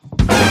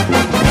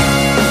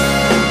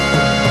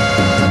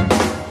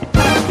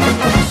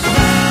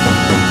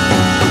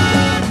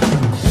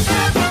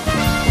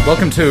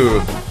Welcome to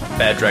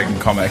Bad Dragon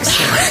Comics.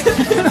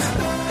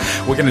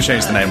 We're going to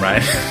change the name,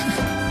 right?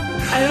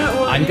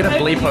 I'm going to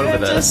bleep over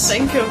this. Just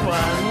think of one.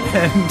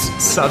 And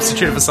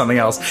substitute it for something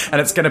else. And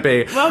it's going to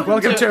be,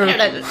 welcome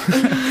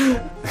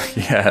to...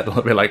 Yeah,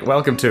 it'll be like,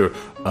 welcome to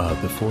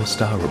the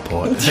 4-Star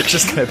Report. It's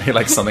just going to be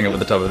like something over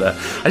the top of that.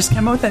 I just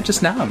came up with that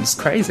just now. It's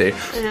crazy.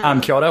 Yeah.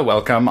 Kia ora,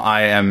 welcome.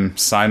 I am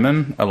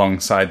Simon.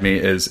 Alongside me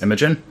is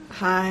Imogen.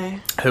 Hi.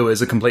 Who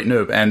is a complete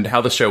noob. And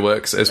how the show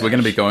works is we're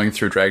going to be going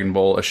through Dragon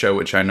Ball, a show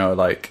which I know,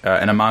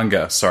 and a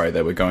manga,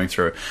 that we're going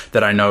through,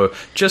 that I know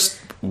just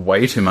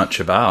way too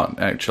much about,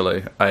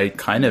 actually. You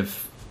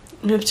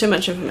have too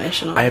much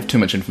information on it. I have too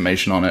much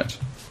information on it.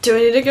 Do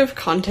we need to give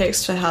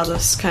context for how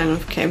this kind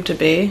of came to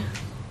be?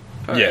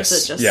 Or yes.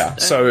 Is it just, yeah.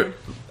 So,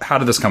 how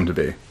did this come to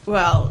be?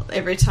 Well,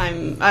 every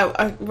time...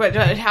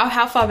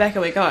 how far back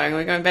are we going? Are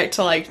we going back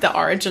to, the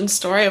origin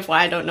story of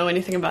why I don't know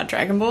anything about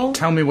Dragon Ball?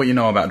 Tell me what you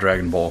know about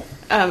Dragon Ball.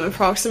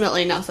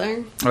 Approximately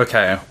nothing.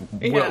 Okay.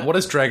 Yeah. What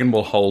does Dragon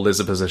Ball hold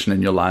as a position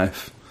in your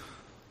life?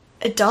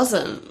 It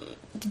doesn't.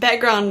 The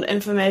background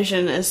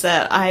information is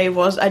that I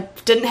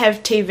didn't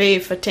have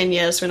TV for 10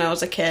 years when I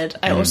was a kid.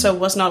 I also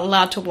was not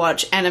allowed to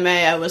watch anime.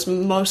 I was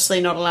mostly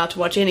not allowed to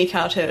watch any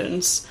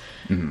cartoons.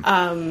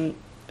 Mm-hmm.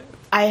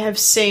 I have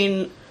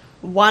seen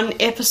one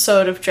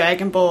episode of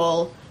Dragon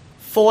Ball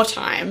 4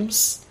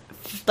 times.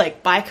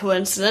 By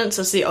coincidence,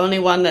 it's the only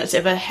one that's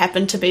ever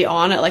happened to be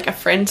on at a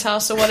friend's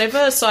house or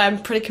whatever, so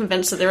I'm pretty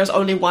convinced that there is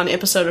only one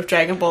episode of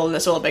Dragon Ball and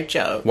it's all a big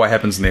joke. What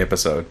happens in the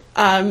episode?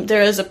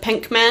 There is a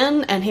pink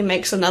man and he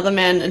makes another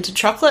man into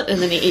chocolate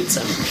and then he eats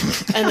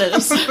him. And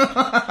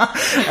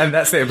and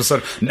that's the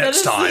episode.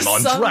 Next time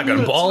on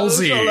Dragon Ball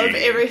Z. I love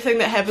everything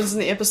that happens in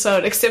the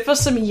episode except for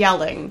some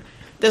yelling.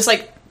 There's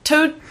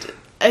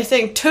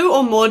two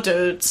or more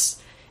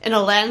dudes in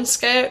a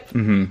landscape.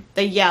 Mm-hmm.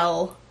 They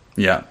yell.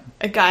 Yeah.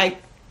 A guy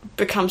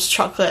becomes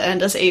chocolate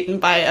and is eaten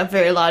by a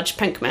very large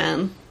pink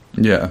man.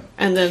 Yeah.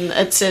 And then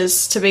it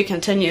says to be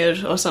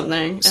continued or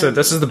something. So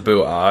this is the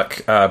Boo arc.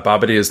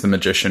 Babidi is the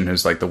magician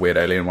who's the weird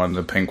alien one.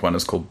 The pink one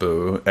is called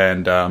Boo.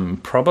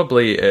 And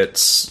probably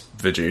it's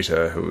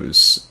Vegeta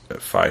who's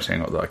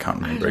fighting, although I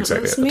can't remember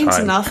exactly at the time. This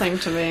means nothing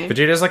to me.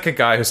 Vegeta's a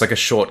guy who's a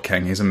short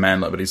king. He's a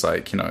manlet, but he's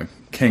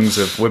kings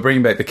of... We're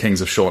bringing back the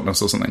kings of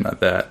shortness or something like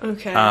that.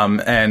 Okay.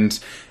 And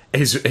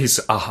he's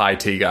a high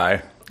tea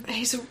guy.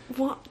 He's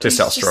what?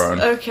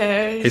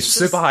 Testosterone. He's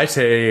super high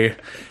tea.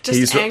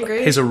 He's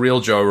angry. He's a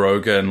real Joe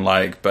Rogan,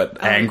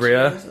 but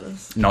angrier,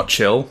 Jesus. Not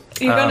chill.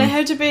 You're gonna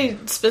have to be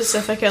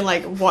specific in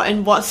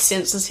what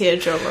sense is he a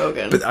Joe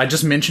Rogan? But I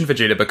just mentioned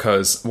Vegeta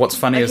because what's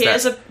funny is he that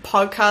has a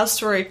podcast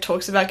where he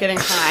talks about getting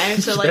high.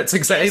 So that's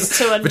exactly.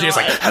 Vegeta's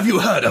have you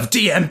heard of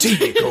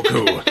DMT,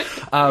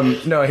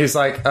 Goku? No, he's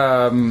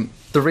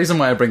the reason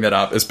why I bring that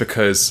up is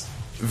because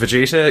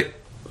Vegeta,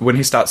 when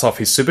he starts off,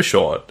 he's super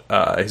short.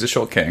 He's a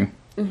short king.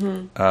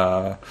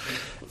 Mm-hmm.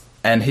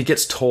 And he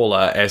gets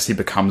taller as he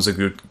becomes a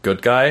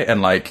good guy,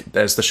 and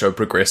as the show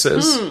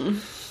progresses,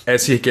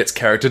 as he gets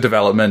character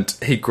development,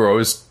 he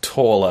grows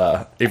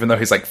taller, even though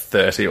he's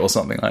 30 or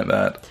something like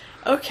that.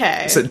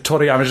 Okay. So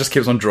Toriyama just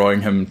keeps on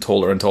drawing him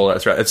taller and taller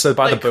throughout. So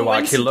by the Boo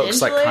arc, he looks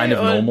kind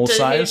of normal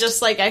size. Did he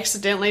just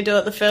accidentally do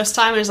it the first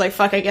time? And he's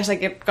fuck, I guess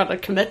gotta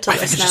commit to this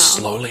now. I think it just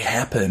slowly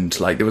happened.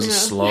 There was a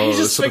slow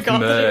sort of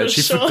merge.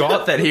 He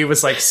forgot that he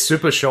was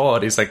super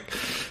short. He's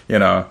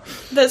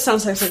that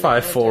sounds like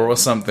 5'4" or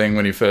something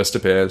when he first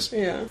appears.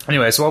 Yeah.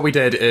 Anyway, so what we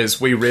did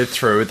is we read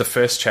through the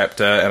first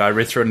chapter, and I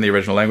read through it in the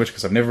original language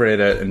because I've never read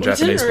it in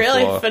Japanese before. We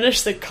didn't really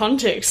finish the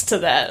context to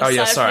that. Oh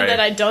yeah, sorry. That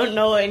I don't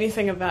know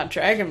anything about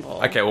Dragon Ball.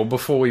 Okay, well,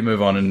 before we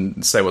move on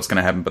and say what's going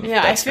to happen, but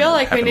yeah, I feel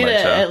we need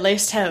later. to at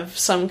least have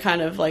some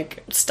kind of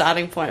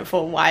starting point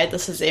for why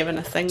this is even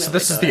a thing. So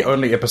this is the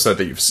only episode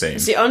that you've seen.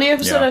 It's the only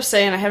episode I've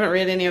seen. I haven't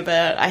read any of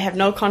it. I have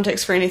no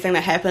context for anything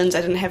that happens.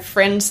 I didn't have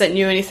friends that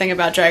knew anything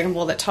about Dragon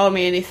Ball that told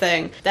me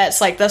anything. That's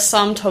the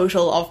sum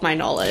total of my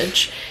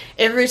knowledge.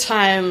 Every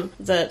time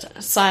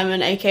that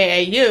Simon,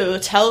 aka you,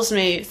 tells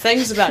me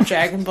things about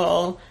Dragon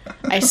Ball,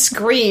 I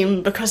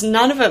scream because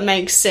none of it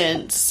makes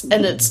sense.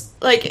 And it's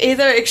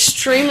either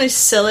extremely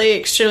silly,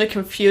 extremely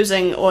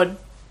confusing, or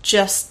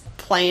just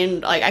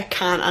plain, I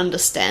can't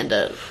understand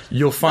it.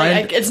 You'll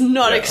find... it's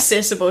not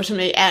accessible to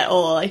me at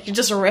all. You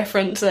just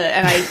reference it,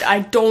 and I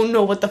don't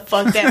know what the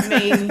fuck that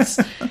means.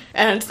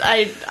 And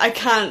I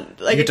can't...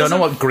 you don't know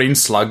what Green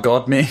Slug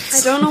God means?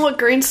 I don't know what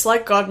Green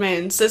Slug God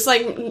means. It's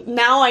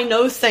now I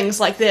know things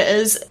there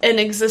is in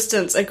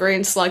existence a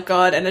Green Slug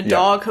God and a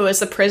dog who is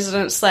the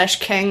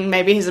president/king.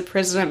 Maybe he's a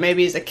president,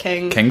 maybe he's a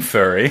king. King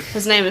Furry.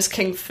 His name is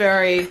King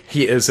Furry.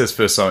 He is his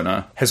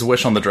persona. His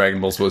wish on the Dragon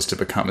Balls was to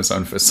become his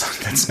own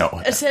persona. That's not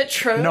what... Is that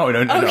true? No.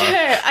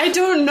 Okay, I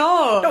don't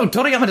know. No,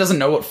 Toriyama doesn't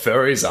know what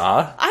furries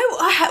are.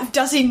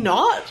 Does he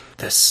not?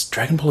 This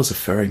Dragon Ball is a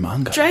furry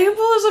manga. Dragon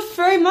Ball is a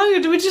furry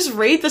manga. Do we just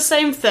read the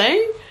same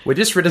thing? We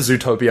just read a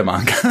Zootopia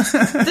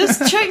manga.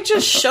 This chick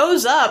just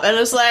shows up and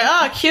is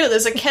cute,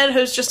 there's a kid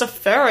who's just a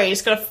furry.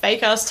 He's got a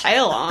fake-ass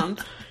tail on.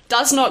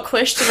 Does not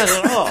question it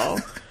at all.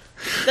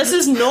 This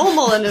is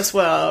normal in this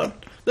world.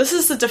 This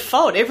is the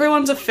default.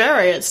 Everyone's a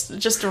fairy. It's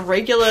just a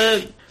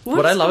regular...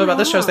 What I love about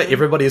this show is that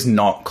everybody is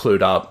not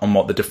clued up on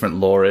what the different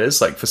lore is.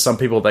 Like, for some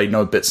people, they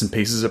know bits and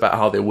pieces about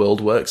how their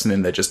world works, and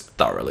then they're just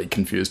thoroughly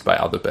confused by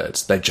other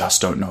bits. They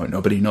just don't know.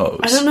 Nobody knows.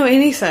 I don't know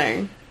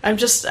anything. I'm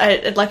just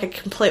like a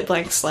complete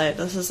blank slate.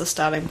 This is the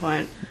starting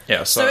point.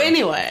 Yeah, so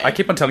anyway. I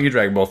keep on telling you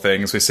Dragon Ball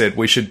things. We said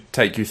we should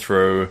take you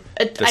through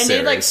the series.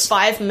 Need like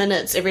 5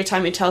 minutes every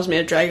time he tells me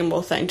a Dragon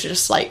Ball thing to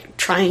just like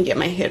try and get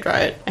my head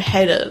right. I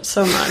hate it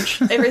so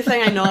much.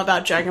 Everything I know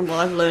about Dragon Ball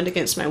I've learned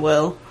against my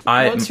will.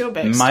 What's your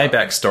backstory? My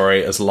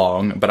backstory is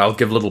long, but I'll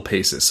give little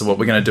pieces. So what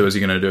we're going to do is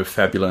you're going to do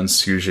Fabula and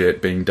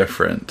Sujet being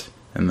different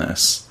in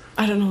this.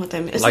 I don't know what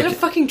that means. Is it a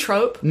fucking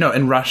trope? No,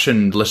 in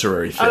Russian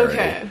literary theory.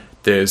 Okay.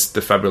 There's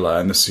the Fabula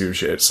and the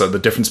Sujet. So the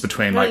difference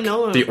between like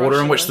the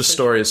order in which the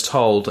story is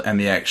told and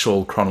the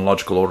actual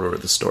chronological order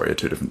of the story are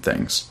two different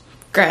things.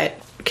 Great.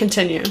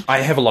 Continue. I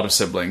have a lot of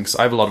siblings.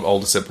 I have a lot of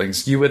older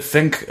siblings. You would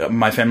think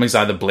my family's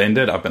either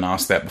blended, I've been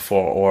asked that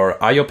before,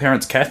 or are your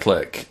parents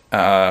Catholic?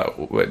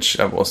 Which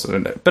I've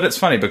also... But it's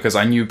funny because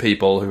I knew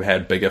people who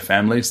had bigger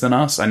families than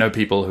us. I know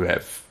people who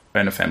have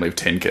in a family of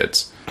 10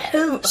 kids.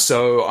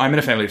 So I'm in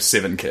a family of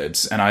 7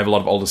 kids, and I have a lot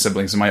of older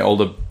siblings, and one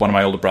of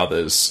my older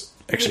brothers...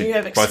 Actually,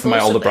 both of my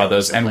older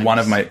brothers and one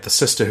of the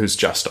sister who's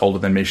just older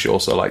than me, she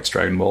also likes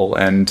Dragon Ball,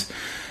 and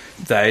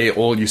they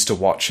all used to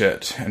watch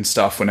it and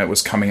stuff when it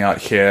was coming out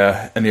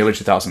here in the early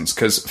 2000s,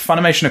 because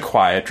Funimation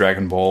acquired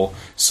Dragon Ball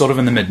sort of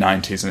in the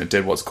mid-90s, and it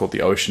did what's called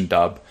the Ocean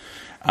dub,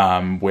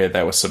 where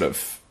they were sort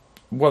of...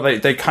 Well,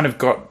 they kind of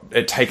got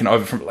it taken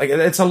over from... Like,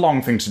 it's a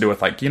long thing to do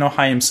with, like, you know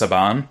Haim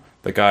Saban?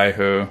 The guy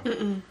who...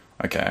 Mm-mm.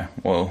 Okay,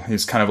 well,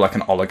 he's kind of like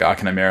an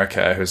oligarch in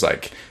America who's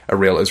like a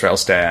real Israel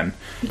stan.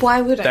 Why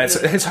would I?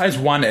 That's his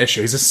one issue.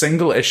 He's a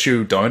single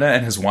issue donor,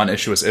 and his one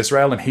issue is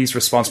Israel, and he's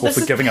responsible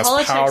for giving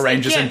us Power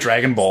Rangers and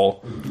Dragon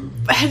Ball.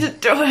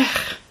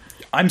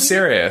 I'm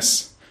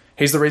serious.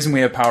 He's the reason we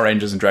have Power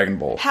Rangers and Dragon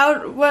Ball.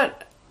 How?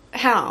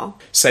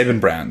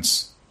 Saban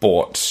Brands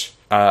bought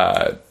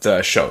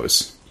the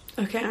shows.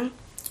 Okay.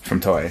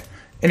 From Toei.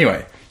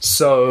 Anyway,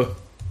 so...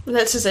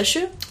 That's his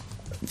issue?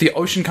 The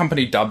Ocean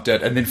Company dubbed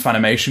it, and then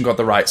Funimation got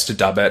the rights to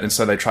dub it, and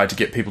so they tried to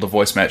get people to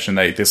voice match, and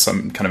there's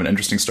some kind of an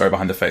interesting story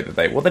behind the fact that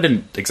they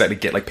didn't exactly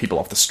get like people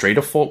off the street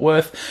of Fort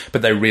Worth,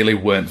 but they really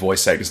weren't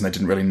voice actors, and they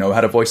didn't really know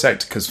how to voice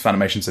act, because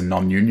Funimation's a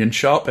non-union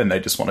shop, and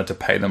they just wanted to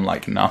pay them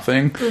like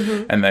nothing,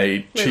 and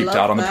they cheaped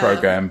out on the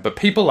program. But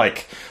people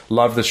like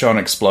loved the show and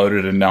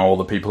exploded, and now all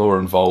the people who were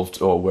involved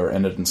or were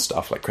in it and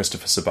stuff, like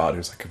Christopher Sabat,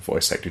 who's like a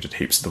voice actor who did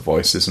heaps of the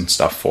voices and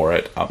stuff for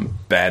it,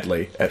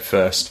 badly at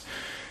first.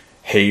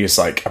 He's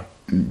like a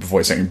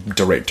voicing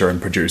director and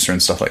producer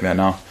and stuff like that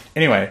now.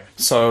 Anyway,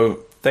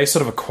 so they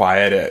sort of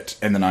acquired it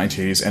in the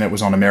 90s, and it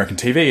was on American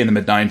TV in the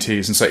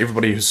mid-90s, and so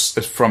everybody who's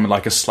from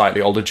like a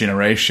slightly older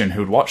generation who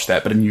would watch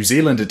that, but in New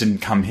Zealand it didn't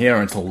come here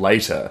until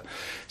later.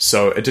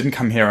 So it didn't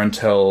come here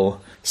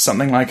until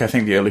something like, I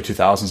think, the early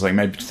 2000s, like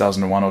maybe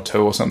 2001 or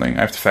 2 or something.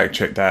 I have to fact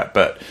check that,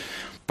 but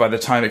by the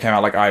time it came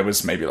out, like, I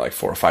was maybe like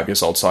 4 or 5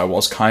 years old, so I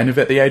was kind of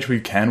at the age where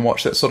you can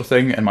watch that sort of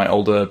thing, and my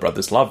older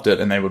brothers loved it,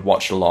 and they would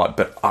watch it a lot,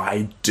 but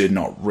I did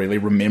not really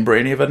remember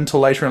any of it until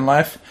later in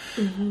life.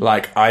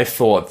 Like, I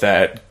thought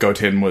that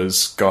Goten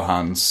was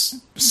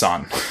Gohan's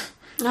son.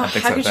 Oh,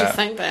 how could you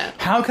think that?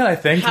 How could I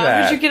think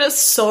that? How did you get it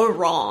so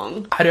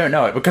wrong? I don't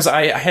know, because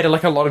I had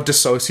like a lot of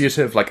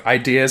dissociative like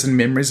ideas and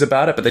memories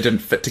about it, but they didn't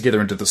fit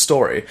together into the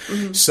story.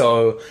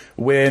 So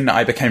when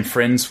I became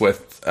friends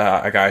with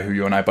a guy who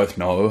you and I both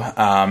know,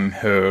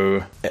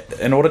 who,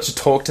 in order to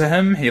talk to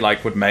him, he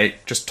like would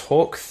just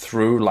talk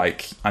through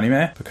like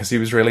anime, because he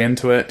was really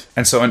into it.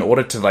 And so in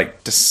order to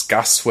like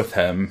discuss with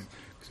him,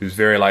 he was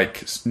very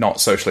like not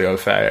socially au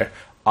fait,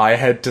 I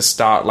had to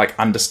start like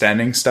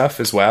understanding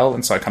stuff as well,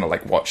 and so I kind of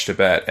like watched a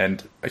bit,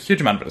 and a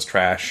huge amount of it is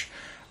trash.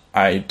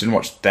 I didn't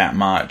watch that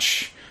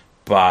much,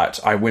 but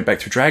I went back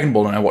through Dragon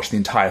Ball and I watched the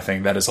entire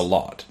thing. That is a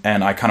lot,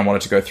 and I kind of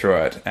wanted to go through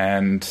it,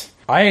 and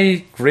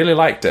I really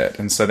liked it,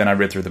 and so then I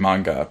read through the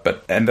manga.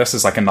 And this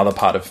is like another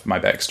part of my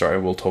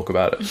backstory. We'll talk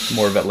about it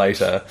more of it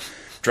later.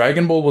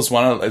 Dragon Ball was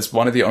one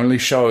of the only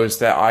shows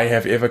that I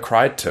have ever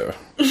cried to.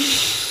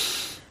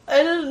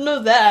 I didn't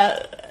know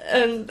that.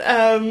 And,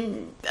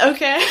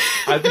 okay.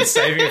 I've been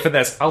saving it for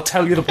this. I'll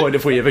tell you the point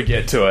if we ever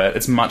get to it.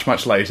 It's much,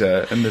 much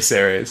later in the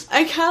series.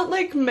 I can't,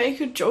 like, make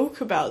a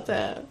joke about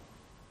that.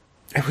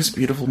 It was a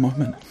beautiful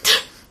moment.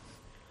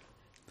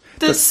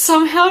 That's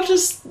somehow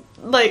just,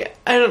 like,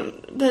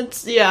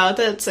 that's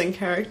in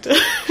character.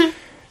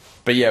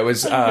 But yeah, it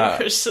was,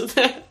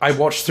 I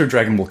watched through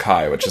Dragon Ball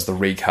Kai, which is the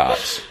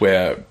recut,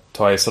 where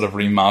Toei sort of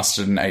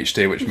remastered in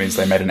HD, which means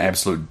they made an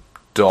absolute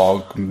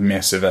dog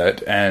mess of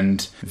it,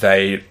 and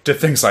they did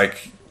things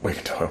like, we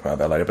can talk about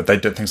that later, but they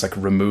did things like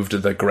removed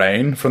the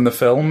grain from the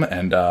film,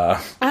 and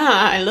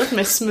I love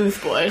my smooth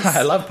boys.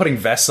 I love putting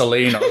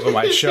Vaseline over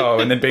my show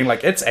and then being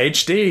like, it's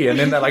HD, and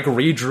then they like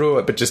redrew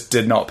it but just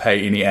did not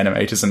pay any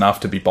animators enough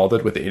to be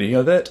bothered with any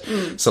of it.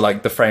 So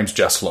like the frames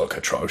just look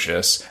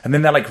atrocious, and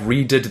then they like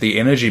redid the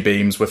energy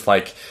beams with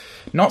like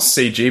not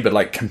CG, but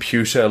like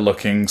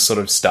computer-looking sort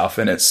of stuff,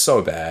 and it's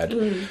so bad.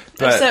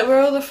 But Is that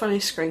where all the funny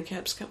screen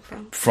caps come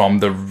from? from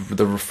the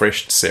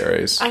refreshed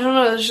series. I don't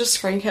know, there's just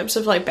screen caps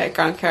of like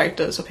background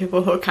characters or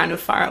people who are kind of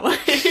far away.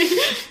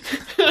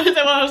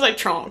 That one was like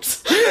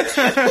Trunks.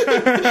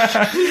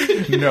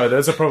 No,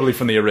 those are probably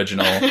from the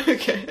original.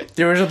 Okay.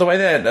 The way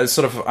that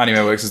sort of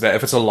anime works is that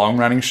if it's a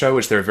long-running show,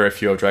 which there are very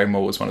few of, Dragon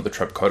Ball was one of the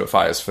trope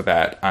codifiers for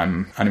that.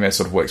 Anime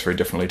sort of works very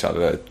differently to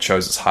other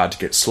shows. It's hard to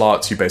get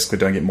slots. You basically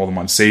don't get more than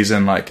one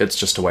season. Like, it's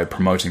just a way of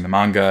promoting the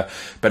manga.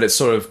 But it's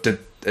sort of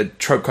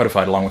trope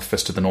codified along with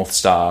Fist of the North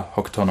Star,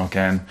 Hokuto no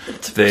Ken.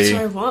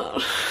 Sorry,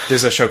 what?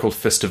 There's a show called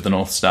Fist of the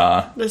North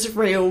Star. There's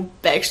real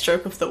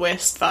backstroke of the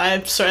West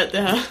vibes right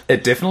there.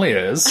 It definitely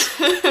is.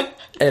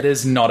 It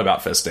is not about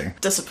fisting.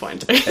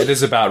 Disappointing. It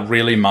is about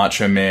really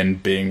macho men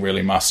being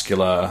really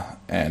muscular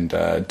and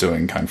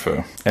doing kung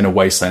fu in a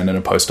wasteland, in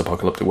a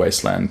post-apocalyptic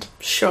wasteland.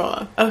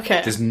 Sure.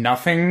 Okay. There's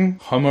nothing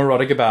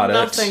homoerotic about it.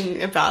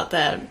 Nothing about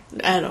that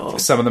at all.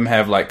 Some of them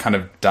have like kind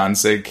of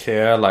Danzig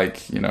hair,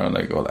 like, you know,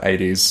 like all the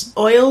 80s.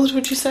 Oiled,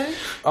 would you say?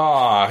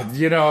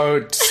 You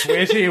know,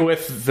 sweaty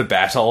with the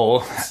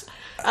battle.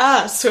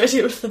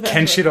 Sweaty with the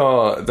battle.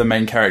 Kenshiro, the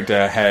main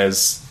character,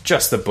 has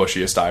just the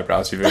bushiest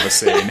eyebrows you've ever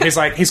seen.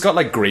 He's got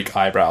like Greek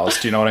eyebrows,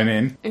 do you know what I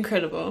mean?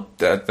 Incredible.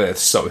 They're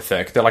so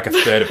thick. They're like a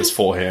third of his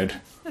forehead.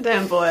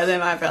 Damn boy,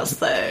 them eyebrows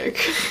thick.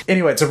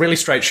 Anyway, it's a really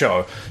straight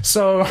show.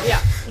 So yeah,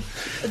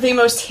 the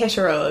most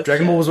hetero of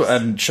Dragon Ball was shows.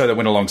 a show that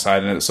went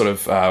alongside, and it sort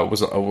of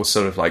was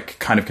sort of like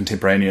kind of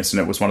contemporaneous,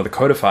 and it was one of the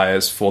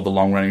codifiers for the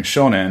long-running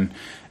shonen.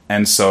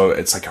 And so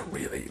it's like a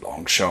really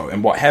long show.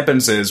 And what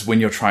happens is when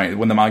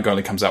the manga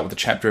only comes out with a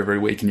chapter every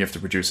week and you have to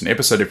produce an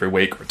episode every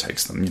week, or it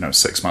takes them,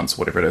 6 months,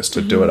 whatever it is,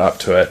 to do it up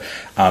to it.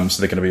 So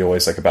they're going to be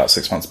always like about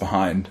 6 months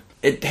behind.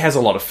 It has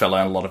a lot of filler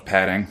and a lot of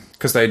padding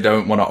because they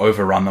don't want to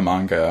overrun the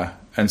manga.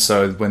 And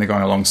so when they're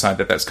going alongside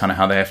that, that's kind of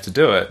how they have to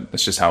do it.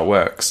 It's just how it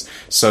works.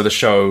 So the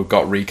show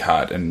got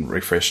recut and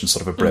refreshed and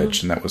sort of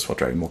abridged, and that was what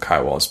Dragon Ball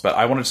Kai was. But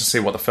I wanted to see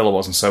what the filler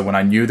was, and so when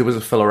I knew there was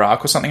a filler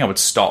arc or something, I would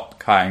stop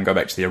Kai and go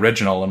back to the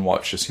original and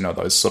watch just,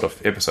 those sort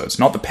of episodes.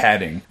 Not the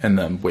padding in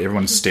them where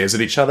everyone stares at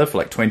each other for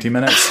like 20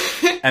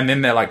 minutes, and then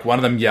they're like, one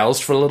of them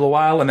yells for a little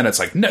while, and then it's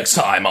like, next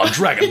time on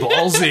Dragon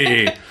Ball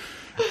Z!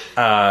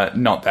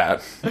 Not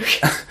that.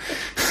 Okay.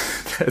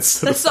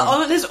 That's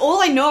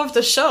all I know of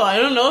the show. I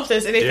don't know if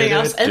there's anything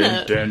else in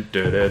it.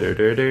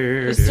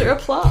 Is there a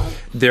plot?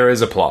 There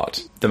is a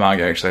plot. The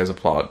manga actually has a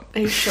plot. Are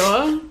you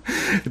sure?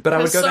 But I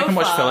would go back and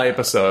watch filler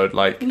episode,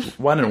 like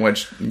one in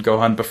which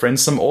Gohan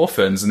befriends some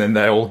orphans, and then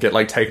they all get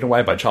like taken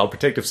away by Child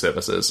Protective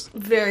Services.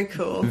 Very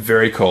cool.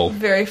 Very cool.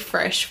 Very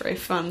fresh, very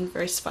fun,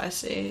 very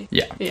spicy.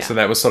 Yeah. So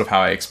that was sort of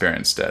how I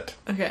experienced it.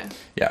 Okay.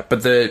 Yeah,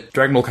 but the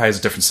Dragon Ball Kai is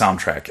a different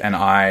soundtrack, and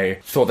I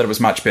thought that it was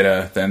much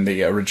better than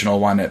the original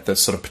one at this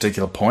sort of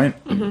particular point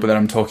that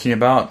I'm talking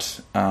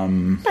about.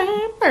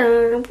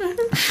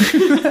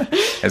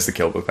 As the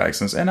Kill Bill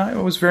Klaxons, and I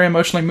was very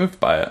emotionally moved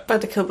by it. By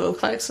the Kill Bill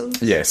Klaxons?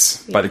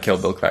 Yes, by the Kill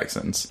Bill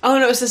Klaxons. Oh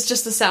no, is this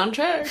just the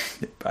soundtrack?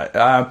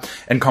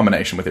 In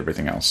combination with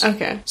everything else.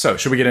 Okay. So,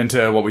 should we get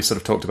into what we sort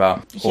of talked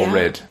about or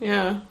read?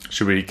 Yeah.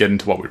 Should we get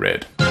into what we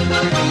read?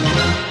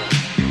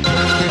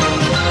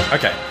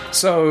 Okay,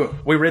 so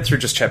we read through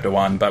just chapter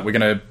 1, but we're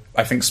going to,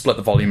 I think, split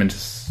the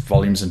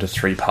volumes into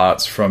 3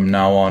 parts from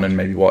now on, and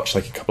maybe watch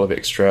like a couple of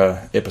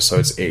extra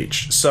episodes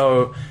each.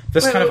 So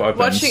this kind of opens.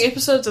 Watching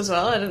episodes as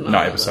well? I didn't know.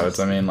 Not episodes.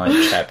 I mean like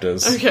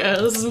chapters. Okay,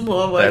 this is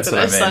more work than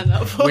I signed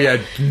up for. We are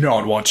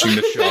not watching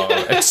the show.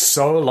 It's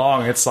so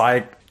long. It's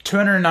like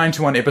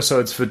 291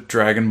 episodes for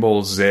Dragon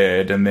Ball Z,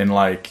 and then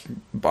like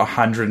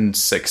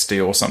 160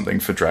 or something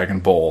for Dragon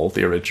Ball,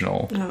 the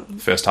original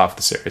first half of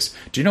the series.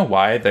 Do you know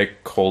why they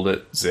called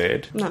it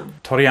Z? No.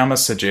 Toriyama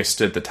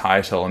suggested the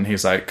title, and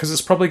he's like, because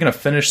it's probably going to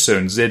finish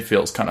soon. Z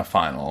feels kind of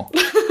final.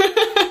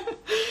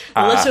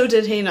 Little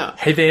did he know.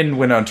 He then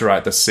went on to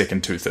write the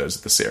second 2/3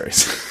 of the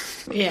series.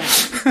 Yeah.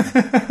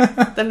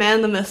 The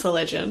man, the myth, the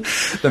legend.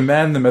 The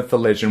man, the myth, the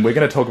legend. We're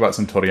going to talk about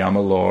some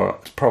Toriyama lore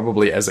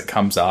probably as it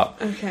comes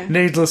up. Okay.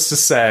 Needless to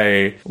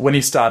say, when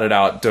he started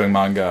out doing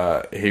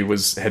manga, he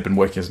had been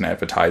working as an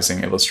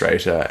advertising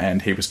illustrator,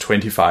 and he was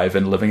 25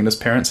 and living in his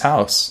parents'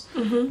 house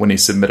when he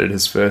submitted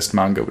his first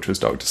manga, which was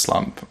Dr.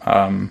 Slump.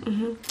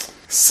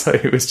 So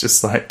he was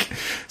just like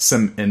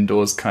some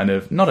indoors kind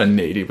of, not a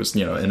need, he was,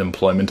 in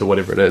employment or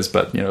whatever it is,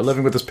 but,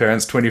 living with his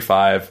parents,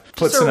 25.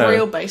 Just a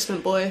real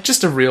basement boy.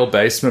 Just a real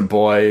basement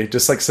boy,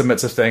 just like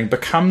submits a thing,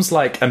 becomes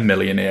like a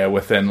millionaire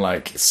within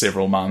like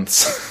several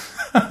months.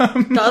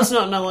 Does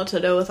not know what to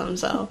do with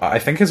himself. I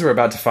think as we're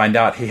about to find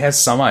out, he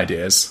has some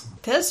ideas.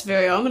 That's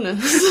very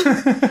ominous.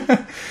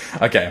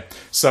 Okay,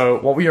 so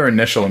what were your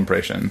initial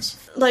impressions?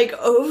 Like,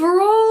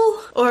 overall?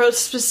 Or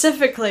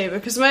specifically?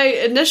 Because my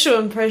initial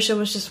impression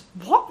was just,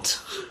 what?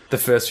 The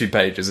first few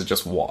pages are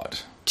just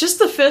what? Just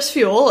the first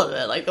few, all of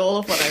it. Like, all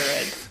of what I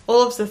read.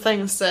 All of the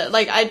things that...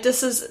 Like,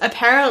 this is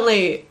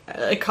apparently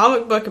a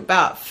comic book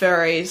about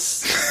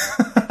furries.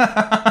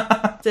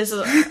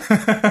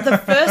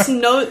 The first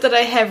note that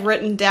I have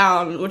written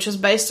down, which is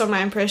based on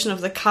my impression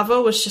of the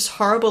cover, was just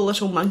horrible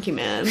little monkey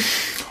man.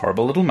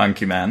 Horrible little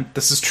monkey man.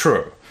 This is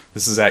true.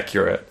 This is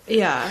accurate.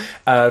 Yeah.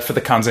 For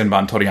the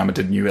Kanzenban, Toriyama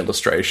did new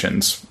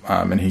illustrations,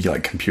 and he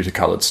like computer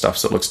colored stuff,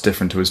 so it looks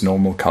different to his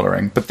normal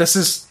coloring. But this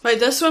is Wait,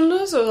 this one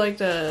does, or like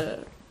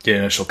the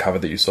initial cover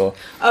that you saw.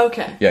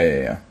 Okay.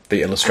 Yeah.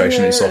 The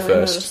illustration you saw I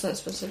first. noticed that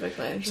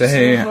specifically. Just So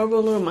he- a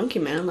horrible little monkey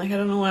man. Like, I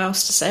don't know what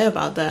else to say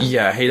about that.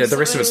 Yeah, the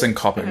rest of it's in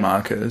Copic Okay.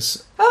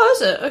 markers. Oh,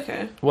 is it?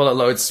 Okay. Well, it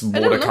loads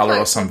didn't look watercolor or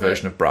like some Copic.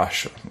 version of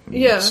brush,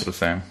 Yeah. sort of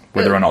thing.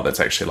 Whether or not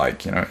that's actually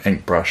like,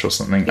 ink brush or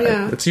something.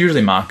 Yeah. It's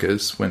usually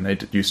markers when they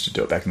used to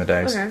do it back in the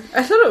days. Okay.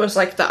 I thought it was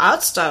like the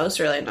art style is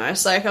really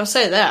nice. Like, I'll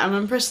say that. I'm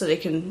impressed that he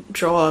can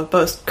draw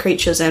both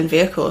creatures and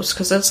vehicles,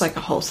 because that's like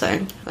a whole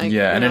thing. Like,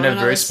 Yeah, and in a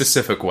very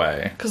specific. specific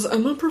way. Because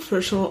I'm a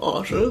professional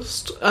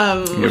artist.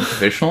 You're a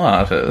professional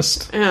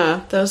artist.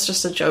 Yeah, that was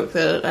just a joke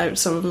that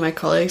some of my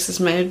colleagues has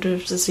made.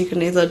 Is you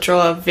can either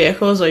draw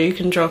vehicles or you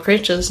can draw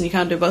creatures, and you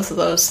can't do both of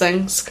those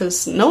things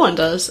because no one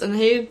does. And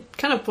he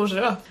kind of pulled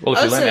it off. Well, if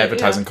I you would learn say,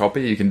 advertising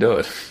copy, you can do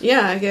it.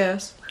 yeah, I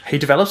guess. He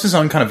develops his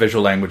own kind of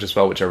visual language as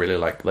well, which I really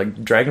like.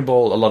 Like Dragon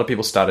Ball, a lot of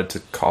people started to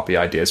copy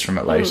ideas from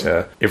it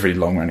later. Every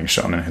long-running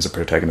shonen has a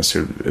protagonist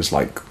who is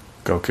like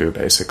Goku,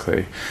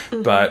 basically.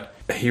 But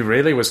he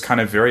really was kind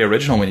of very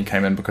original when he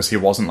came in because he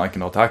wasn't like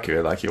an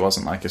otaku. Like, he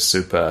wasn't like a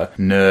super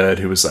nerd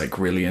who was like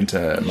really into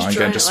manga drawing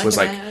and it just like was a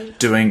like nerd.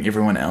 doing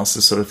everyone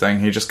else's sort of thing.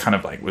 He just kind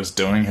of like was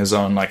doing his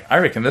own, like, I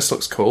reckon this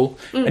looks cool.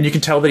 And you can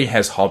tell that he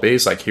has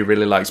hobbies. Like, he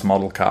really likes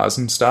model cars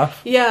and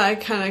stuff. Yeah, I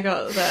kind of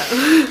got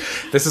that.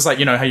 This is like,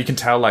 how you can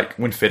tell, like,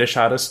 when fetish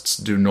artists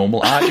do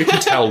normal art, you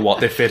can tell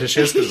what their fetish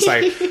is. 'Cause it's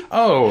like,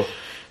 oh,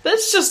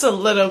 That's just a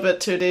little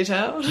bit too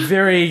detailed.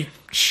 very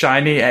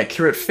shiny,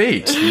 accurate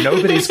feet.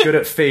 Nobody's good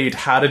at feet.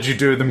 How did you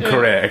do them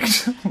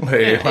correct?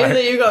 Like, Either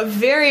you got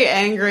very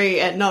angry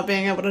at not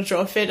being able to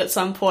draw feet at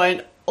some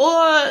point, or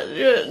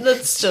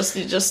that's just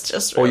you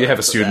just or you have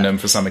a realised pseudonym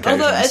that. for some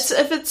occasions.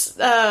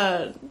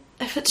 Although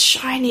if it's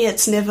shiny,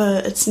 it's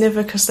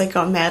never because they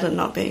got mad at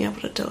not being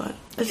able to do it.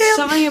 It's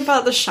something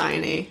about the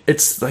shiny.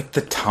 It's like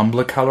the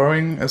Tumblr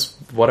coloring is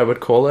what I would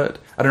call it.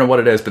 I don't know what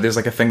it is, but there's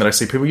like a thing that I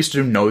see. People used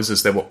to do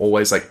noses that were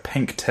always like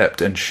pink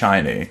tipped and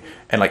shiny,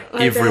 and like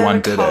Like they everyone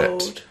have a did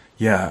code. it.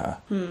 Yeah,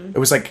 it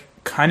was like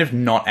kind of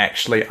not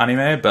actually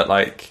anime, but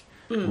like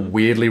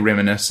weirdly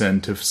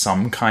reminiscent of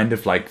some kind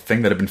of like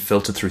thing that had been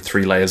filtered through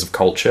 3 layers of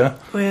culture.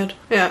 Weird.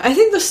 Yeah, I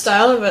think the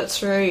style of it's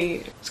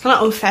kind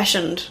of old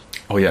fashioned.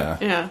 Oh yeah.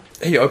 Yeah.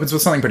 He opens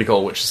with something pretty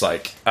cool, which is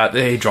like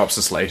he drops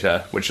this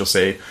later, which you'll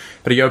see.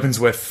 But he opens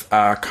with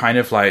kind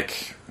of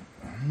like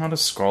not a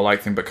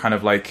scroll-like thing, but kind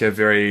of like a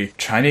very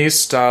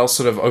Chinese-style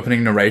sort of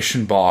opening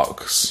narration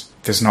box.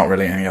 There's not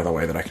really any other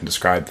way that I can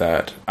describe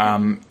that.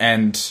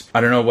 And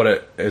I don't know what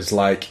it is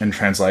like in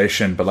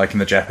translation, but like in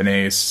the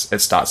Japanese, it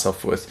starts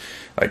off with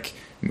like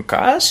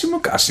Mukashi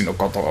Mukashi no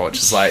koto, which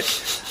is like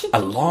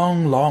a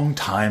long, long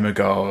time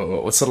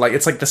ago. It's sort of like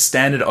it's like the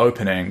standard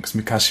opening because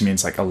Mukashi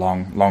means like a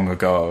long, long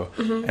ago,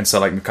 and so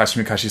like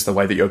Mukashi Mukashi is the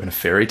way that you open a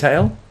fairy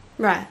tale.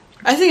 Right.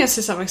 I think I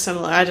see something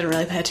similar. I didn't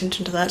really pay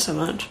attention to that so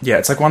much. Yeah,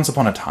 it's like Once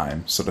Upon a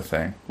Time sort of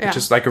thing, Yeah. which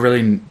is like a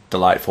really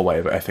delightful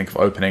way, I think, of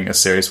opening a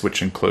series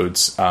which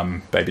includes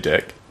Baby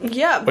Dick,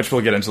 Yeah. which we'll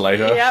get into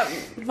later. Yeah.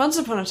 Once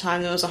upon a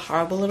time, there was a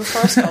horrible little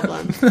forest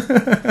goblin.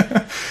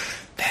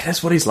 That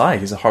is what he's like.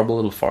 He's a horrible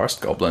little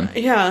forest goblin.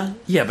 Yeah.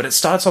 Yeah, but it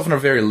starts off in a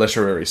very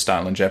literary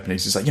style in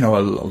Japanese. He's like, a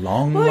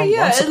long, Well, long,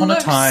 yeah, once it upon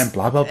looks- a time,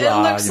 blah, blah, blah.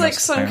 It looks like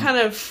sort some thing. kind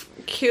of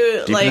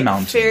cute, Deep in the like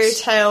mountains. fairy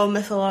tale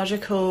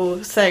mythological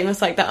thing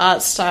with like the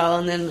art style,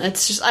 and then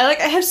it's just I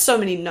have so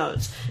many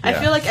notes. I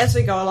Yeah. feel like as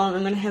we go along,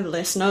 I'm going to have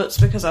less notes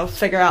because I'll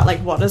figure out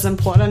like what is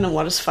important and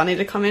what is funny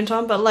to comment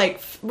on. But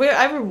like,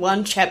 I read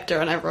one chapter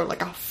and I wrote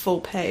like a full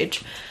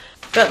page.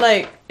 But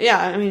like, yeah,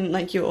 I mean,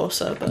 like you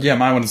also, but Yeah,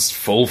 my one's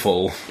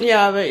full.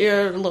 yeah, but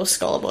you're a little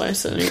scholar boy,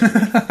 so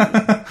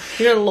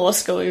you're at law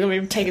school. You're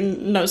gonna be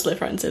taking notes left,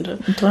 right, and centre.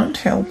 Don't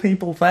tell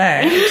people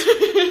that.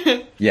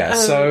 Yeah,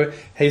 so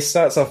he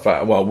starts off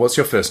by, well, what's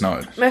your first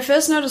note? My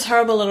first note is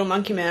horrible little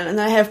monkey man, and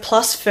then I have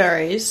plus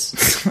fairies.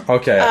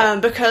 Okay.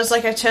 Because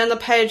like I turned the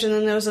page and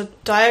then there was a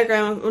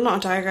diagram, well, not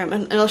a diagram,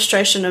 an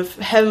illustration of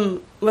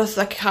him with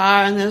a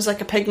car, and there was like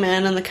a pig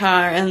man in the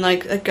car and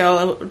like a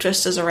girl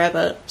dressed as a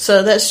rabbit.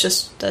 So that's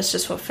just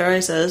what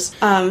fairies is.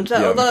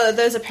 Although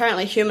there's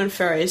apparently human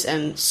fairies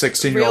and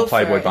 16-year-old real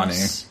Playboy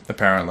fairies. bunny,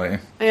 apparently.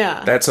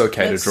 Yeah, That's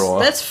okay to draw.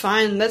 That's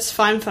fine. That's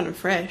fine, fun and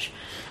fresh.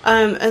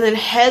 And then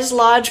has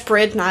large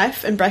bread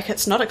knife in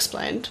brackets not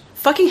explained.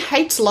 Fucking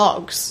hates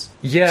logs.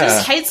 Yeah.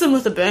 Just hates them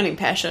with a burning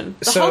passion.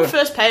 The So- whole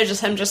first page is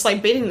him just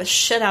like beating the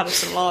shit out of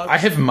some logs. I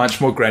have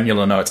much more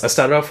granular notes. I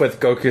started off with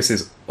Goku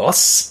says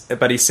os,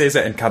 but he says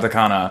it in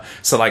katakana.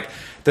 So like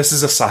this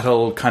is a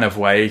subtle kind of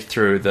way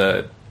through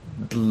the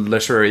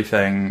literary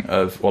thing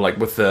of, or like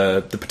with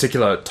the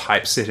particular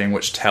typesetting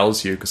which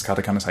tells you, because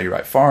katakana is how you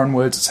write foreign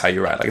words, it's how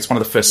you write, like it's one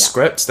of the first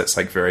scripts that's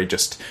like very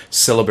just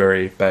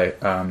syllabary,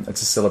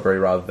 it's a syllabary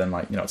rather than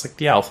like, it's like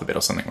the alphabet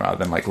or something rather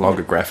than like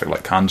logographic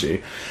like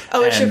kanji.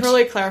 Oh, we should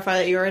probably clarify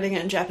that you're reading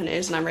it in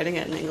Japanese and I'm reading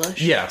it in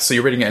English. Yeah, so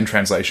you're reading it in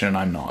translation and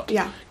I'm not.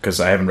 Yeah. Because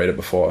I haven't read it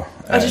before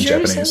Did in you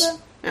Japanese. already say that?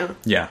 Oh.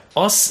 Yeah.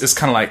 Os is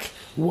kind of like,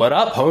 what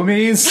up,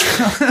 homies?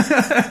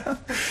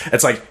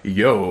 It's like,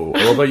 yo.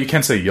 Although you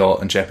can say yo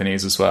in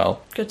Japanese as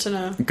well. Good to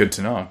know. Good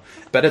to know.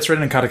 But it's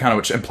written in katakana,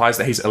 which implies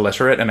that he's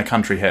illiterate and a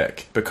country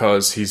hick,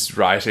 because he's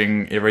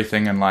writing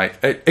everything in like...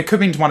 It could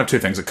mean one of two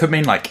things. It could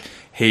mean like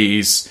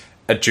he's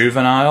a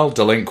juvenile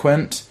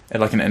delinquent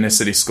at like an inner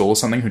city school or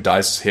something who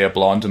dyes his hair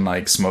blonde and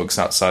like smokes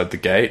outside the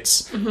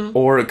gates. Mm-hmm.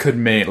 Or it could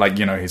mean like,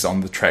 he's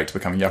on the track to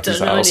become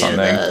Yakuza or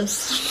something.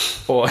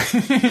 Or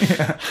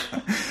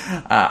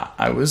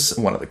I was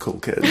one of the cool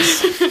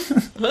kids.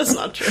 That's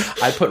not true.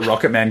 I put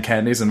Rocket Man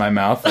candies in my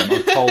mouth and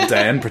I told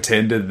Dan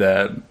pretended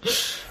that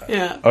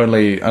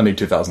only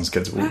 2000s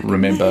kids will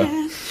remember.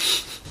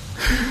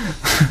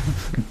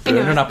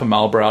 Burning up a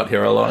Marlboro out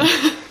here alone.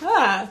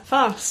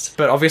 Fast.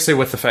 But obviously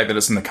with the fact that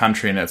it's in the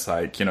country and it's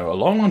like, a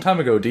long, long time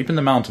ago, deep in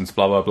the mountains,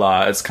 blah, blah,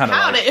 blah, it's kind of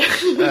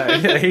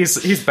like...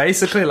 he's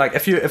basically like,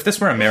 if this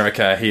were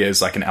America, he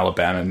is like an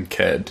Alabama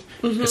kid.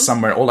 Mm-hmm.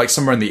 Somewhere, or like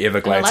somewhere in the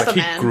Everglades. Like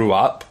he grew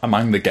up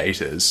among the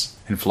gators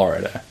in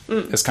Florida.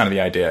 It's kind of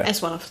the idea.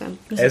 As one of them.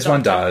 As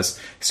one does.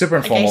 Super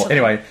informal.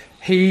 Anyway,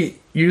 he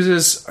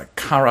uses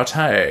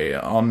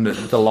karate on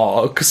the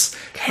logs.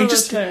 He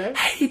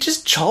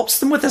just chops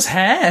them with his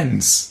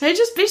hands. He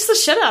just beats the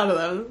shit out of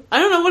them. I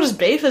don't know what his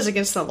beef is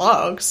against the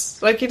logs.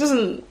 Like, he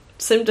doesn't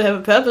seem to have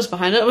a purpose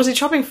behind it. Was he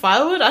chopping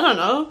firewood? I don't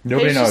know.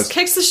 Nobody knows. He just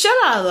kicks the shit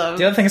out of them.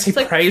 The other thing is he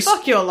prays...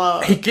 Fuck your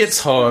log. He gets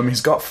home,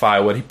 he's got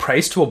firewood, he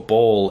prays to a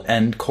ball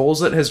and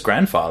calls it his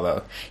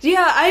grandfather.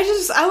 Yeah,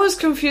 I was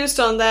confused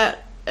on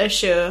that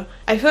issue.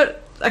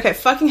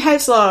 Fucking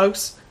hates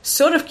logs.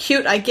 Sort of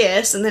cute, I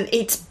guess, and then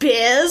eats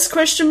bears,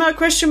 question mark,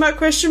 question mark,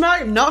 question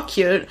mark. Not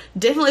cute.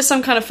 Definitely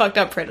some kind of fucked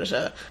up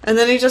predator. And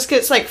then he just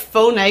gets, like,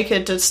 full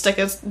naked to stick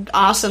his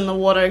ass in the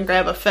water and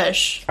grab a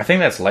fish. I think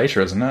that's later,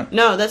 isn't it?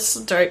 No, that's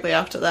directly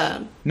after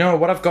that. No,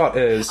 what I've got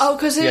is... Oh,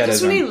 because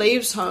it's when he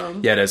leaves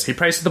home. Yeah, it is. He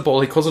prays to the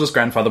ball, he calls it his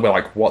grandfather, we're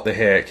like, what the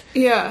heck?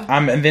 Yeah.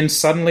 And then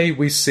suddenly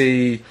we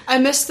see... I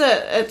missed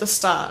that at the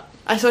start.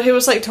 I thought he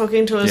was, like,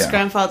 talking to his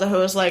grandfather who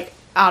was, like...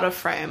 out of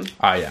frame.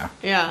 Oh, yeah.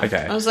 Yeah.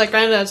 Okay. I was like,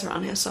 Granddad's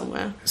around here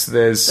somewhere. So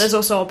there's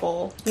also a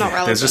ball. Not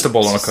relevant. There's just a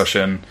ball on a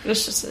cushion.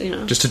 It's just,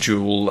 Just a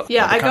jewel.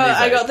 Yeah, I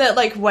got that,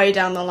 like, way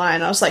down the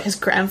line. I was like, his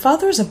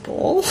grandfather is a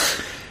ball?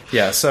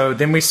 Yeah, so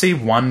then we see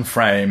one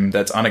frame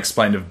that's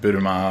unexplained of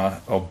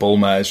Buruma, or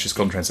Bulma, as she's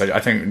called in translation.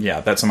 I think,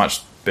 that's a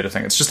much better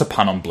thing. It's just a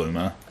pun on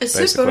Bloomer. It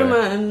says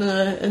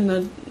Buruma in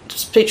the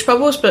speech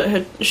bubbles, but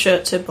her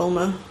shirt said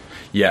Bulma.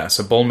 Yeah,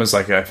 so Bulma's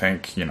like, I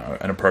think,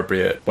 an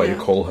appropriate way to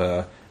call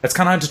her. It's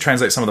kind of hard to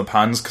translate some of the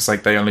puns because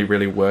like they only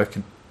really work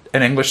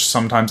in English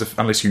sometimes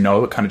unless you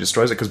know it kind of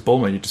destroys it, because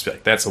Bulma, you just be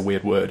like, that's a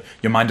weird word.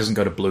 Your mind doesn't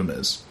go to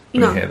bloomers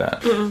when you hear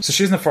that. Mm-mm. So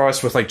she's in the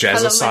forest with like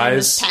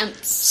jazzercise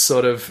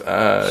sort of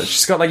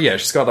she's got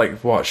like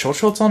short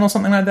shorts on or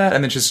something like that,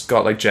 and then she's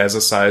got like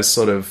jazzercise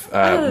sort of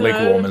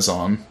leg warmers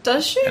on.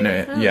 Does she? And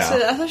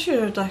I thought she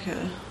had like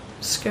a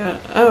skirt.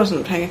 I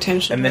wasn't paying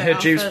attention. And her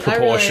Jeep's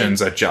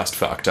proportions are just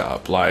fucked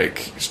up.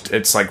 Like,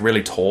 it's like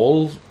really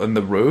tall in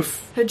the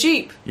roof. Her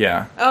Jeep?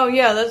 Yeah. Oh,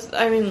 yeah.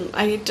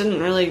 I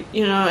didn't really,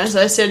 as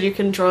I said, you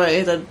can draw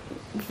either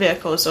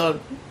vehicles or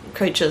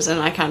creatures, and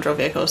I can't draw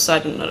vehicles, so I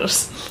didn't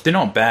notice. They're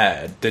not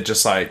bad. They're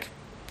just like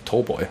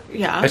tall boy.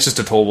 Yeah. It's just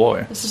a tall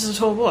boy. It's just a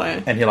tall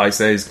boy. And he likes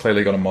that. He's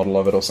clearly got a model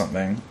of it or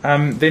something.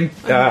 Then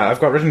I've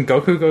got written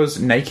Goku goes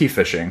naked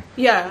fishing.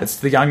 Yeah. It's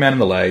the young man in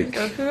the lake.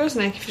 Goku goes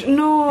naked fishing.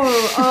 No!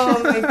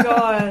 Oh my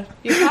god.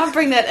 You can't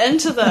bring that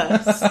into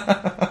this.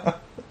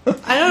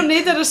 I don't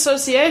need that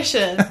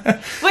association.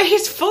 Wait,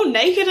 he's full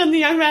naked in the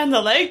young man in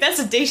the lake? That's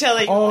a detail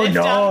that you left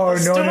out of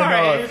the story.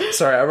 No.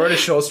 Sorry, I wrote a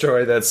short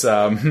story that's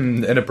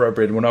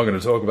inappropriate. We're not going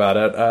to talk about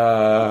it.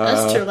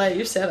 That's too late,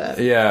 you said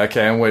it. Yeah,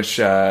 okay, in which,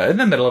 in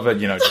the middle of it,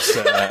 just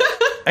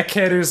a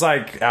kid who's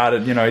like out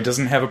of, he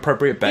doesn't have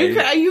appropriate bait.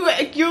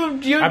 You're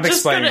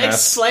just going to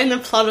explain the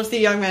plot of the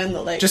young man in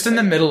the lake. Just in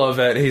the middle of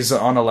it, he's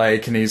on a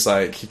lake and he's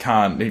like, he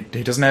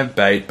doesn't have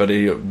bait, but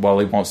he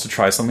wants to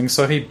try something,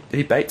 so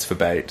he baits for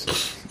bait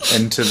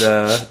into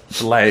the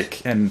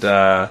lake and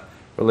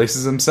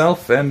releases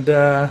himself, and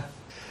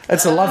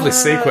it's a lovely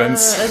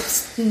sequence.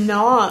 It's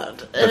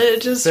not.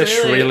 It just fish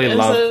really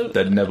love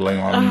the nibbling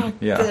on.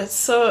 That's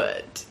so.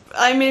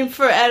 I mean,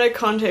 for added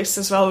context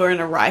as well, we're in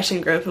a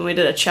writing group and we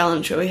did a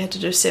challenge where we had to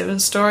do 7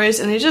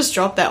 stories, and he just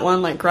dropped that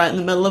one like right in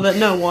the middle of it,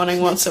 no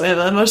warning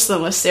whatsoever. Most of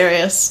them were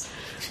serious.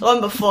 The one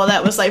before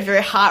that was like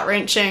very heart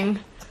wrenching.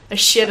 I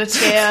shed a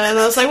tear, and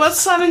I was like, what's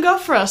Simon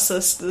got for us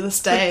this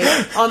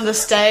day? On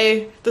this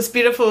day, this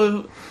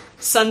beautiful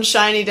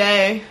sunshiny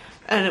day,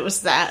 and it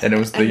was that. And it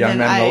was the young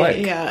man in the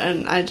lake. Yeah,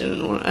 and I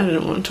didn't want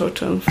to talk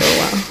to him for a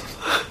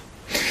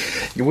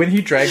while. When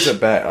he drags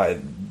it back,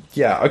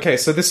 Yeah, okay,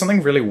 so there's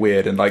something really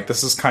weird, and, like,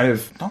 this is kind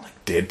of, not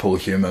like Deadpool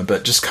humor,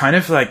 but just kind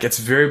of, like, it's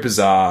very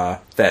bizarre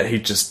that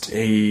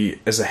he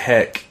is a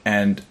hick,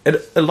 and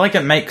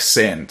it makes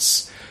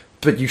sense,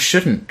 but you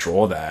shouldn't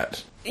draw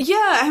that.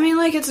 Yeah, I mean,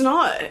 like, it's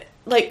not,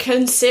 like,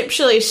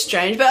 conceptually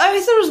strange, but I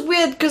thought it was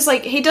weird, because,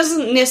 like, he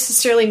doesn't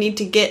necessarily need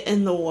to get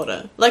in the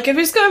water. Like, if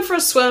he's going for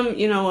a swim,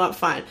 you know what,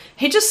 fine.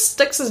 He just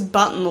sticks his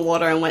butt in the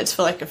water and waits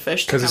for, like, a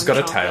fish to come. Because he's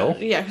got a tail?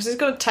 Yeah, because he's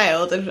got a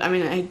tail. I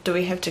mean, do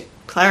we have to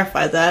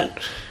clarify that?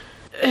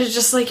 It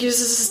just, like,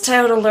 uses his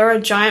tail to lure a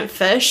giant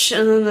fish,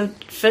 and then the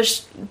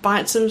fish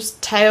bites his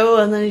tail,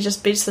 and then he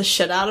just beats the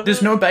shit out of it.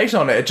 There's no bait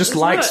on it. It just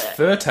likes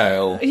fur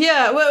tail.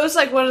 Yeah, well, it was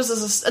like, what is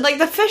this? Like,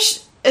 the fish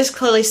is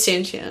clearly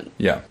sentient.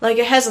 Yeah. Like,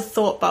 it has a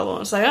thought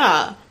bubble. It's like,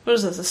 what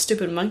is this, a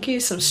stupid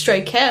monkey? Some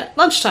stray cat?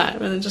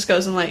 Lunchtime. And it just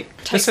goes and, like,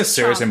 takes This has the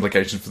serious chunk.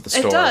 implications for the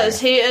story. It does.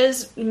 He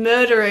is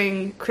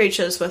murdering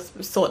creatures with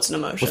thoughts and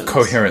emotions. With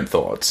coherent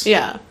thoughts.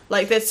 Yeah.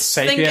 Like, that's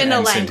think Sapient in a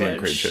and language. sentient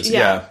creatures.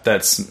 Yeah,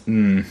 that's...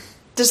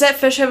 Does that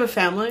fish have a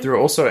family? There are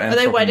also Are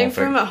they waiting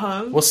for anthropomorphic- him at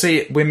home? Well,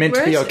 see, we're meant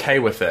Where to be is he? okay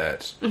with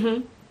it.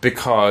 Mm-hmm.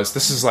 Because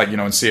this is like, you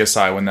know, in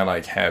CSI when they,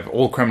 like, have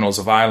all criminals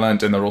are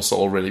violent and they're also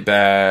all really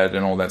bad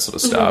and all that sort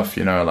of stuff,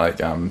 you know, like,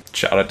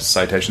 shout out to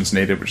Citations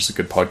Needed, which is a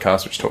good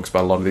podcast which talks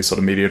about a lot of these sort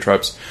of media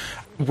tropes.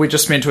 We're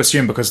just meant to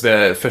assume because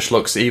the fish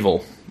looks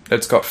evil.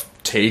 It's got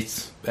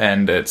teeth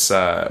and it's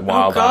wild-eyed.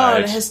 Oh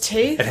god, it has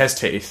teeth? It has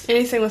teeth.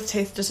 Anything with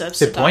teeth deserves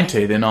They're to die.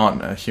 pointy. They're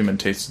not human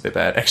teeth. So they're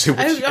bad.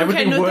 Actually, it would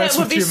be worse that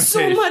would with be human so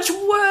teeth. much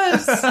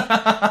worse.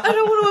 I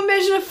don't want to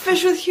imagine a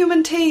fish with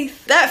human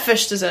teeth. That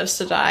fish deserves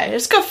to die.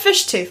 It's got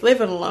fish teeth. Leave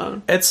it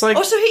alone. It's like...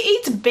 Also, he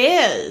eats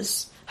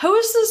bears. Who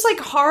is this, like,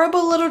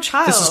 horrible little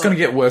child? This is going to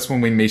get worse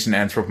when we meet an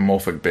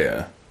anthropomorphic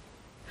bear.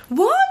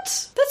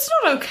 What? That's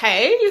not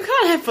okay. You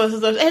can't have both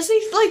of those. Is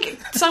he, like,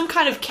 some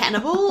kind of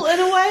cannibal in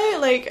a way?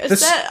 Like, is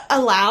that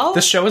allowed?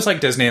 This show is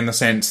like Disney in the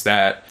sense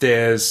that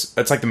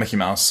it's like the Mickey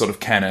Mouse sort of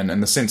canon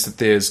in the sense that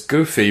there's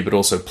Goofy but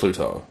also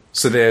Pluto.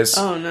 So there's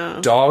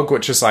Dog,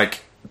 which is like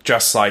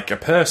just like a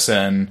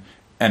person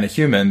and a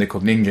human. They're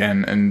called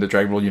Ningen in the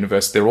Dragon Ball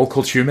universe. They're all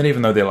called human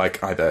even though they're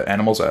like either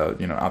animals or,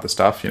 you know, other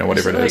stuff, you know,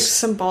 whatever it like is.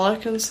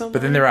 Symbolic and something.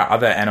 But then there are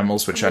other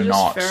animals which are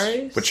not,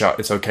 fairies? which are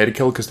it's okay to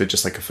kill because they're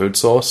just like a food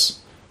source.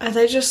 Are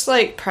they just,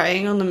 like,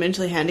 preying on the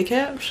mentally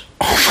handicapped?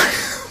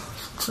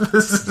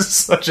 This is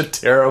such a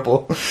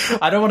terrible...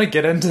 I don't want to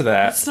get into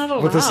that. It's not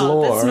allowed. With this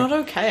lore. That's not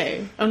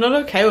okay. I'm not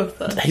okay with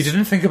this. He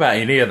didn't think about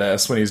any of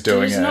this when he's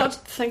doing Did he it. not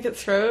think it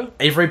through?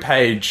 Every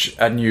page,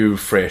 a new,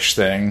 fresh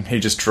thing. He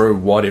just drew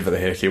whatever the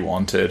heck he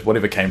wanted,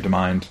 whatever came to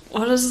mind.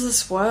 What is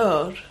this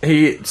world?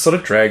 He sort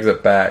of drags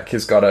it back. He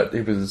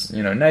was,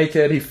 you know,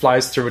 naked. He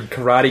flies through and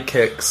karate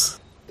kicks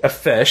a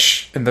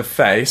fish in the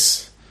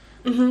face.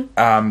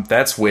 Mm-hmm.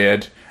 That's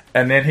weird.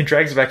 And then he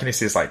drags it back and he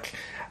says, like,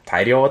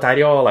 Tairio,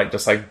 Tairio, like,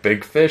 just like,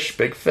 big fish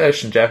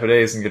in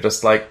Japanese. And you're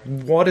just like,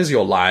 what is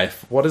your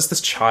life? What is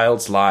this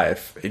child's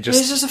life? He's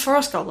just a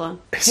forest goblin.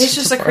 He's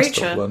just a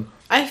creature. Goblin.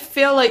 I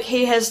feel like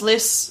he has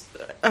less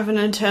of an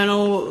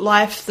internal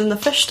life than the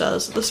fish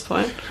does at this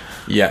point.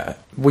 Yeah.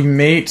 We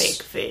meet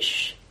Big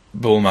fish.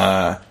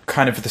 Bulma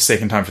kind of for the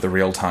second time for the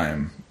real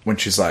time when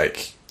she's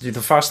like... The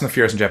Fast and the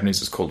Furious in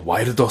Japanese is called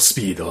Wildo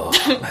Speedo.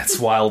 That's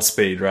wild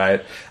speed,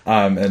 right?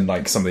 And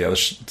like some of the other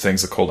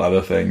things are called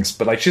other things,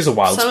 but like she's a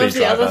wild speed driver.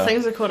 Some of the other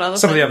things are called other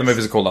Some things. of the other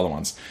movies are called other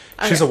ones.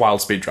 Okay. She's a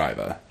wild speed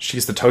driver.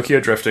 She's the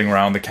Tokyo drifting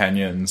around the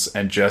canyons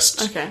and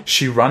just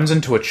she runs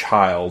into a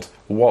child.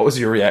 What was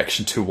your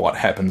reaction to what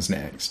happens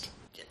next?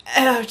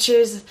 Oh,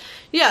 jeez.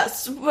 Yeah,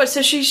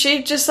 so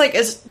she just like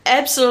is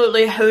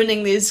absolutely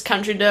hooning these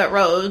country dirt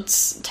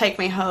roads. Take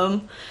me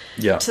home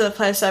to the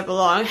place I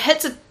belong.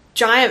 Hits a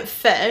giant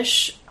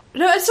fish.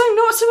 No, it's like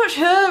not so much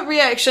her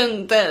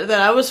reaction that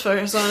I was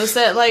focused on. Is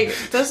that like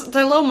the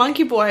little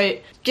monkey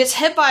boy gets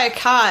hit by a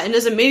car and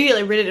is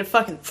immediately ready to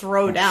fucking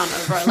throw down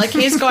over it. Like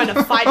he's going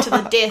to fight to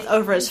the death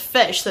over his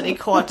fish that he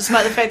caught,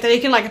 despite the fact that he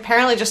can like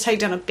apparently just take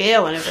down a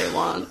bear whenever he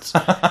wants.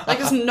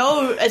 Like it's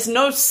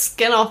no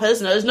skin off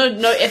his nose,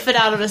 no effort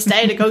out of his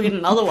day to go get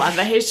another one,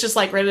 but he's just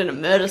like ready to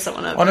murder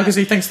someone over. Oh no, because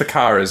he thinks the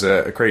car is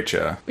a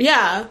creature.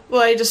 Yeah,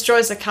 well he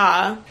destroys the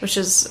car, which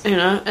is, you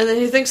know, and then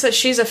he thinks that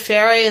she's a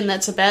fairy and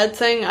that's a bad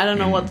thing. I don't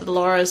know what the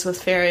lore is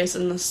with fairies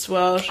in this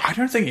world. I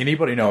don't think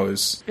anybody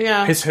knows.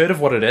 Yeah. He's heard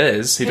of what it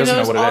is. He doesn't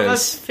know what it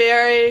is.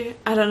 Fairy,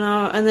 I don't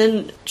know. And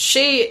then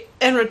she,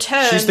 in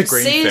return, she's the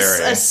green sees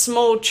fairy. A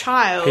small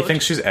child. He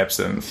thinks she's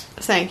Absinthe.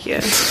 Thank you.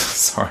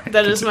 Sorry.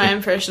 That is my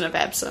impression of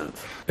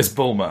Absinthe. It's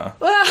Bulma.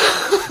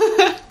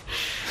 Well...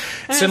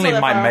 Certainly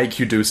might make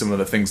you do some of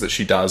the things that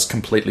she does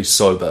completely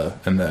sober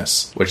in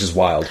this, which is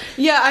wild.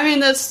 Yeah, I mean,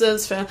 that's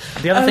fair.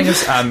 The other thing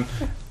is,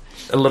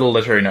 a little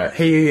literary note.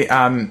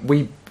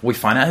 We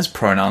find out his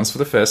pronouns for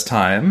the first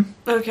time.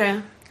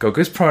 Okay.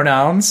 Goku's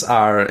pronouns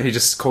are, he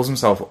just calls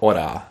himself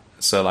Ora.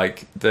 So,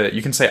 like,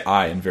 you can say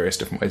I in various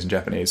different ways in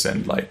Japanese,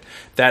 and, like,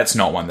 that's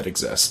not one that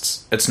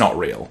exists. It's not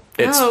real.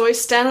 We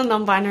stand on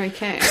non-binary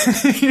king.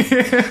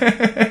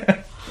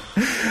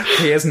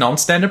 He has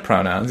non-standard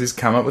pronouns. He's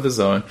come up with his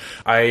own.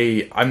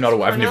 I've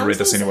never read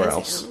this anywhere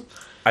else.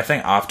 I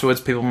think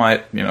afterwards people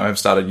might, have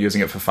started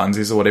using it for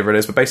funsies or whatever it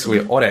is, but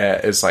basically Ore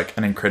is like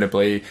an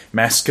incredibly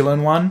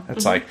masculine one.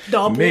 It's like,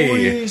 the me,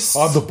 boys.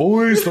 I'm the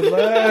boys, the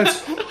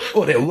lads,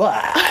 Ore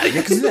wa, like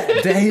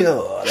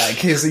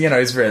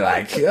he's very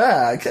like,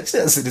 catch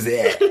this,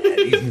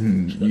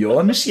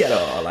 you're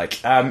Michelle, like,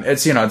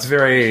 it's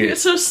very...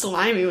 It's so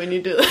slimy when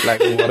you do that. Like,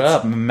 what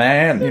up,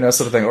 man?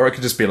 Sort of thing. Or it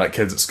could just be like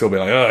kids at school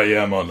being like, oh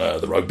yeah, I'm on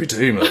the rugby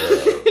team,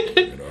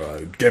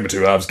 game of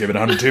two halves, give it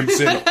 110%. This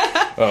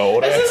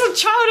is a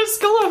child at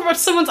school or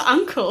someone's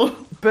uncle.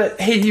 But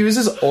he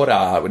uses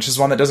ora, which is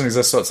one that doesn't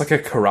exist, so it's like a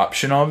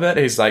corruption of it.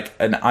 He's like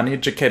an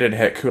uneducated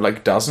hick who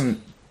like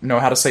doesn't know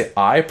how to say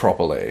I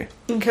properly.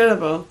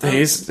 Incredible.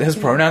 His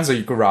pronouns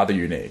are rather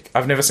unique.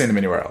 I've never seen them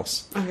anywhere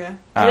else. Okay.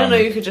 I didn't know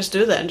you could just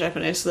do that in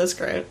Japanese, so that's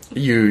great.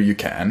 You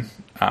can.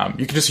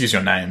 You can just use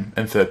your name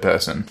in third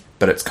person,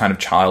 but it's kind of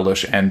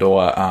childish and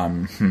or, I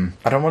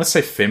don't want to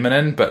say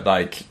feminine, but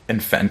like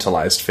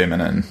infantilized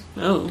feminine.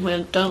 Oh,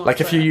 well, don't like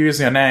if you use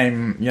your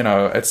name,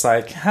 it's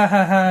like, ha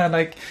ha ha,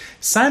 like,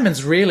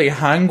 Simon's really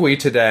hungry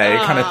today,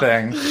 kind of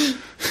thing.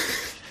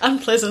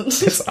 Unpleasant.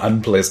 It's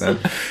unpleasant.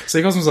 So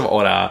he calls himself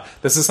Ora.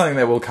 This is something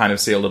that we'll kind of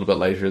see a little bit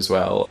later as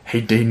well.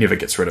 He never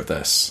gets rid of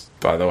this,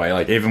 by the way.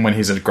 Like, even when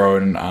he's a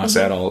grown-ass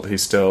adult,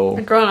 he's still...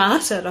 A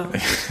grown-ass adult?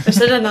 Is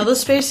there another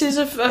species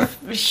of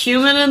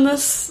human in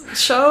this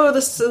show?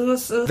 This is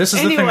the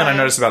thing that I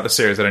noticed about the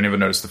series that I never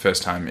noticed the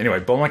first time.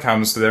 Anyway, Bulma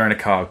comes, they're in a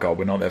car. God,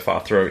 we're not that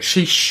far through.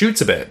 She shoots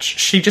a bitch.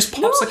 She just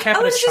pops a cap at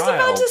a child. I was just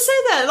about to say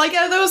that. Like,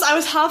 I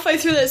was halfway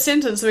through that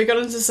sentence, and we got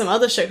into some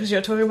other shit because you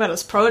were talking about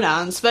his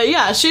pronouns. But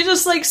yeah, she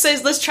just, like,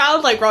 says this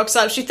child, like, rocks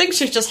up. She thinks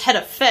she's just hit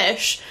a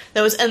fish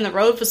that was in the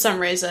road for some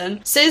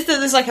reason. Says that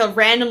there's, like, a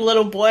random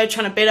little boy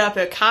trying to beat up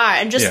her car,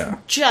 and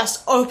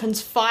just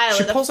opens fire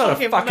with a pulls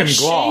out a fucking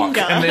Glock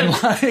gun. and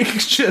then like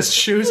just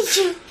shoots.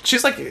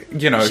 She's like,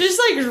 she's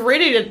like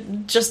ready to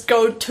just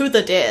go to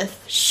the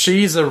death.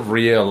 She's a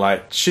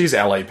real she's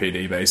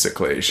LAPD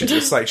basically. She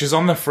just like she's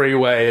on the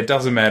freeway. It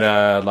doesn't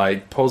matter.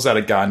 Like pulls out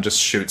a gun, just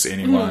shoots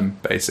anyone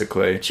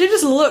basically. She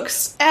just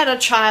looks at a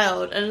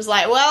child and is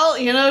like, well,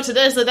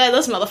 today's the day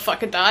this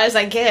motherfucker dies,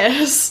 I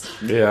guess.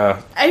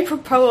 Yeah.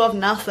 Apropos of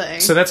nothing.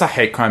 So that's a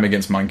hate crime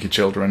against monkey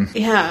children.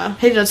 Yeah,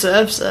 he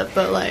deserves it,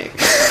 but like...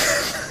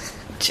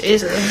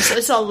 Jesus,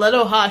 it's a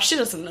little harsh. She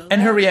doesn't know.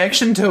 And her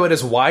reaction to it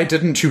is, why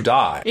didn't you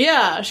die?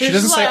 Yeah, she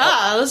doesn't say,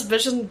 this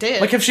bitch isn't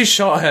dead. Like, if she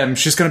shot him,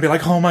 she's going to be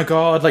like, oh my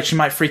god, like, she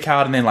might freak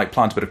out and then, like,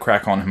 plant a bit of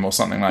crack on him or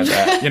something like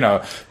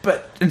that,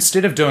 But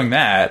instead of doing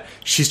that,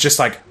 she's just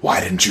like, why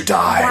didn't you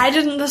die? Why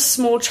didn't this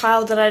small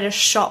child that I just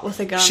shot with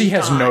a gun She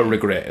has die? no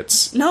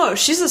regrets. No,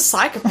 she's a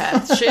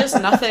psychopath. She has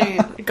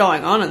nothing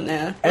going on in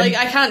there. Like,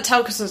 I can't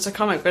tell because it's a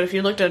comic, but if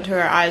you looked into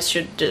her eyes,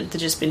 there'd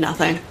just be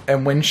nothing.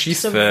 And when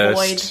she's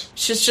void.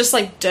 She's just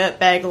like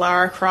dirtbag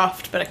Lara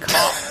Croft, but a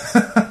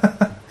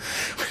cop.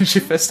 When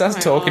she first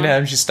starts talking to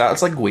him, she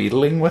starts like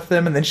wheedling with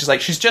him, and then she's like,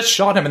 she's just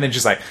shot him, and then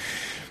she's like,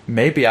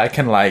 maybe I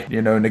can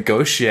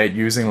negotiate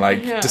using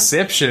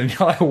deception. And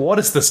you're like, what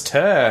is this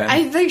turn?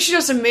 I think she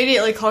just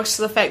immediately clocks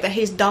to the fact that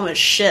he's dumb as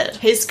shit.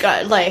 He's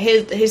got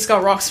he's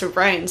got rocks for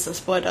brains. This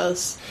boy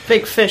does.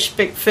 Big fish,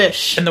 big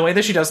fish. And the way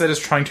that she does that is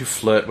trying to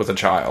flirt with a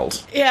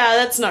child. Yeah,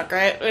 that's not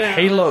great.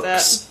 He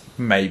looks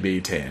maybe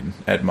 10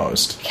 at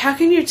most. How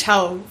can you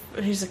tell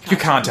he's a cartoon?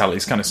 You can't tell.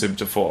 He's kind of super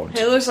deformed.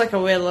 He looks like a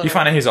weird little... You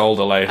find out he's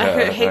older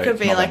later. He could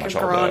be like a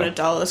grown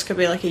adult. This could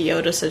be like a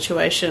Yoda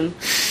situation.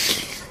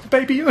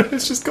 Baby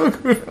Yoda's just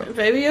Goku.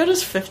 Baby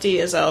Yoda's 50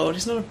 years old.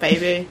 He's not a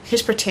baby.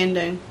 He's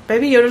pretending.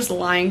 Baby Yoda's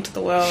lying to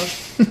the world.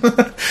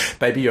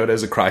 Baby Yoda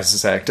is a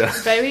crisis actor.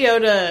 Baby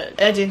Yoda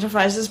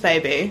identifies as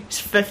baby. He's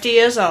 50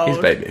 years old. He's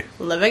baby.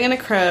 Living in a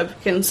crib,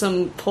 getting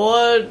some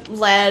poor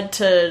lad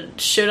to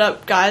shoot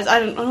up guys. I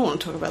don't want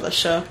to talk about this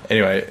show.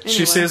 Anyway.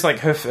 She says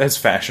his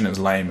fashion is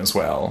lame as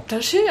well.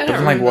 Does she? I don't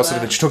remember what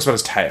that. She talks about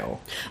his tail.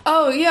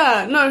 Oh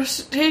yeah, no.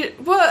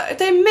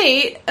 They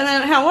meet and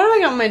then what have I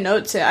got in my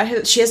notes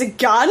here? She has a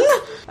gun.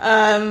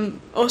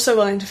 Also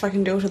willing to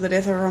fucking deal to the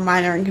death of a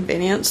minor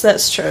inconvenience.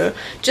 That's true.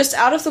 Just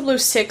out of the blue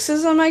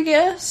sexism, I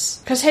guess.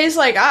 Because he's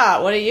like,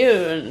 what are you?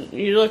 And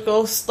you look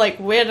all like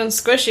weird and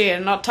squishy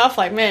and not tough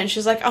like me. And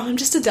she's like, I'm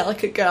just a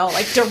delicate girl.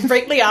 Like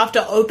directly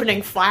after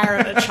opening fire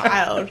at a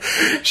child.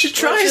 She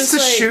tries to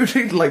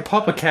shoot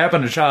pop a cap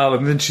on a child,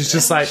 and then she's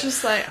just like,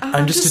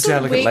 I'm just a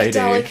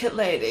delicate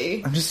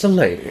lady. I'm just a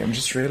lady. I'm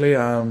just really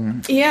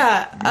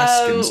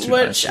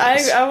which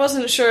I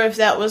wasn't sure if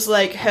that was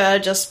like her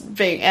just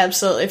being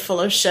absolutely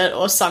full of shit,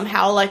 or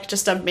somehow like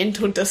just a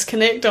mental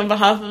disconnect on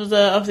behalf of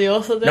the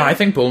author there. No, I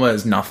think Bulma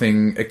is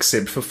nothing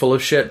except for full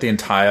of shit the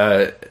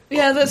entire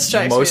that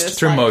strikes me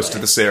through most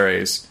of the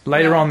series.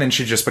 Later on, then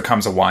she just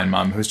becomes a wine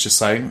mum who's just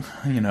like,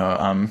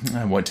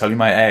 I won't tell you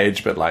my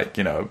age, but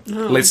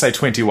let's say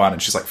 21,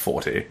 and she's like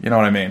 40. You know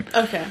what I mean?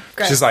 Okay,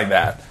 great. She's like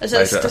that.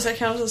 Does that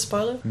count as a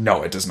spoiler?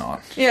 No, it does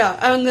not. Yeah,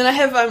 and then I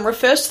have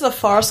refers to the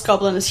forest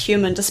goblin as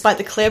human, despite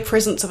the clear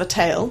presence of a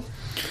tail.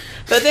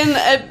 But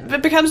then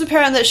it becomes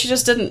apparent that she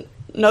just didn't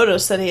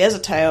notice that he has a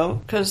tail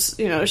because,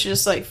 you know, she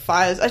just like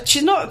fires.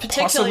 She's not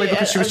particularly Possibly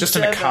because she was just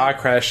in a car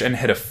crash and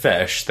hit a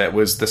fish that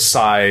was the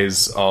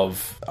size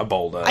of a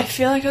boulder. I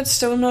feel like I'd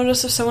still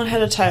notice if someone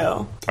had a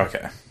tail.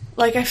 Okay.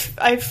 Like,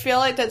 I feel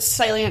like that's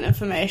salient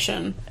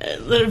information,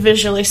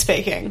 visually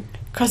speaking.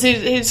 Because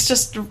he's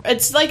just...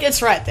 It's like,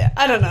 it's right there.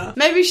 I don't know.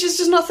 Maybe she's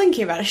just not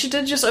thinking about it. She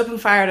did just open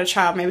fire at a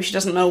child. Maybe she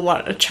doesn't know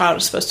what a child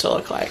is supposed to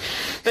look like.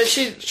 But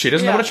she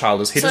doesn't know what a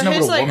child is. He doesn't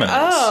know what a woman is.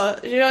 Oh,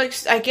 you know, like,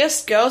 I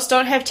guess girls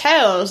don't have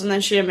tails. And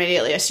then she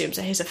immediately assumes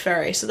that he's a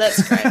furry. So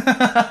that's great.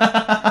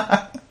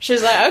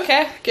 She's like,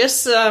 okay,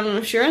 guess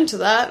if you're into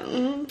that,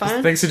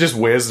 fine. Thinks he just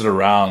wears it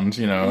around,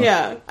 you know.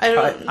 Yeah.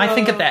 I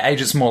think at that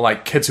age it's more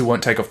like kids who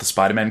won't take off the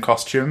Spider-Man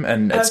costume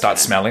and it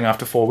starts smelling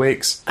after 4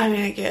 weeks. I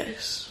mean, I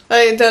guess.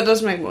 That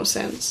does make more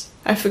sense.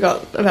 I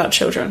forgot about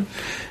children.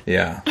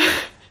 Yeah.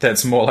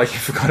 That's more like you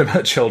forgot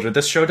about children.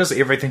 This show does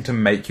everything to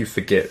make you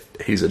forget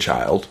he's a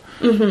child.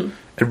 Mm-hmm.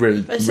 It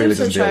really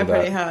does try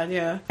pretty hard,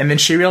 yeah. And then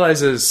she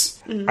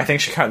realizes, I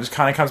think she kind of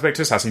comes back to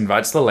his house. He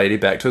invites the lady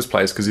back to his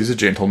place because he's a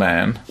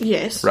gentleman.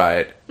 Yes.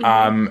 Right.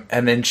 Mm-hmm.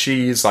 And then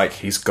she's like,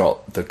 he's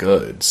got the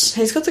goods.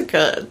 He's got the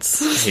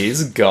goods.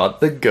 He's got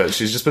the goods.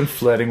 She's just been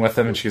flirting with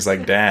him and she's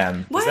like,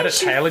 damn, is that a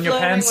tail in your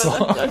pants? A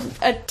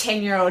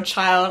 10-year-old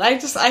child. I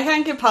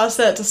can't get past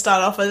that to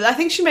start off with. I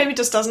think she maybe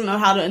just doesn't know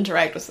how to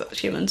interact with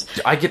humans.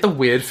 I get the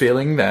weird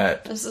feeling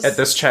that at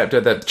this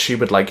chapter that she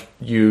would like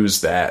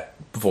use that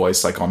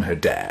voice like on her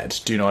dad.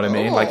 Do you know what I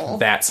mean? Like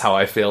that's how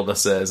I feel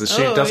this is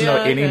she doesn't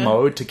know any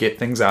mode to get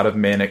things out of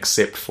men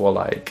except for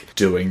like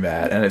doing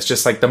that, and it's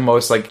just like the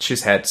most like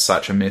she's had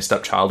such a messed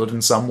up childhood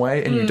in some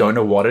way and you don't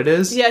know what it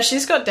is. Yeah,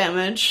 she's got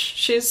damage.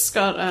 She's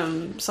got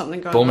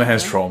something going on. Bulma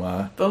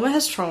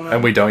has trauma.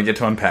 And we don't get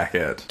to unpack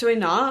it. Do we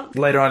not?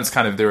 Later on it's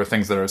kind of there are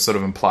things that are sort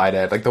of implied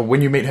at like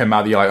when you meet her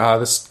mother you're like, oh,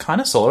 this kind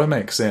of sort of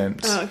makes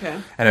sense. Oh, okay.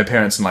 And her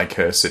parents in like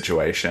her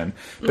situation,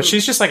 but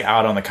she's just like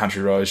out on the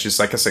country road. She's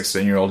like a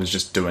 16-year-old who's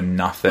just doing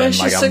nothing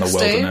like out in the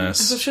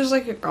wilderness. So she's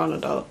like a grown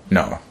adult.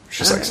 No,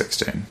 she's like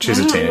 16. She's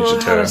a teenager too. I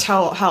don't know how to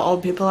tell how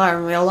old people are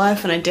in real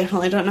life, and I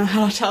definitely don't know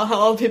how to tell how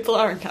old people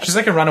are in cartoons. She's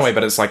like a runaway,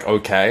 but it's like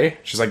okay.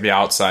 She's like the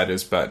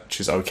outsiders, but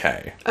she's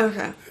okay.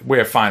 Okay.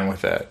 We're fine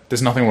with it.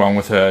 There's nothing wrong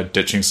with her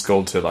ditching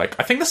school to like,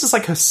 I think this is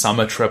like her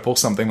summer trip or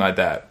something like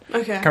that. Okay.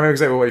 I can't remember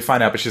exactly what we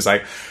find out, but she's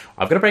like,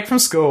 I've got a break from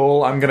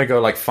school. I'm going to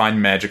go like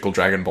find magical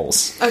Dragon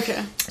Balls.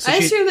 Okay. So I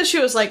assume that she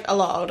was like a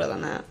lot older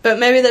than that. But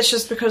maybe that's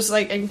just because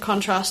like in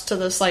contrast to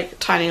this like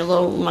tiny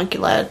little monkey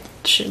lad,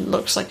 she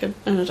looks like an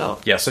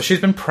adult. Yeah, so she's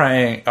been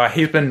praying,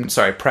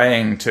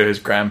 praying to his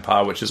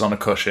grandpa, which is on a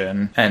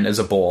cushion and is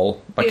a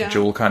ball, like a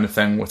jewel kind of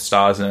thing with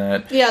stars in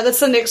it. Yeah,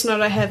 that's the next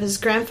note I have. His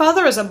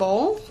grandfather is a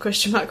ball?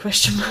 Question mark.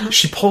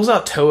 She pulls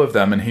out 2 of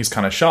them and he's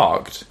kind of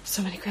shocked.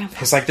 So many grandfathers.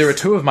 He's like, there are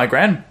 2 of my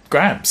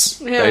gramps,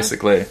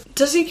 basically.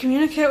 Does he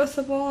communicate with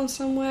the ball in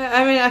some way?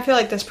 I mean, I feel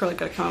like that's probably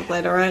going to come up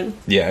later, right?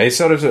 Yeah, he's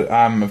sort of,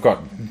 I've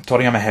got,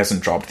 Toriyama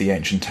hasn't dropped the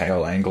ancient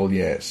tale angle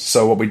yet.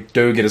 So what we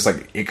do get is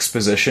like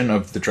exposition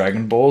of the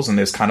Dragon Balls, and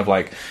there's kind of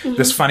like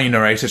this funny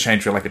narrator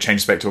change where like it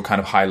changes back to a kind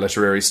of high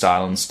literary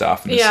style and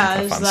stuff. And yeah, some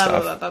kind of fun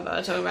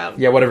stuff. Talk about.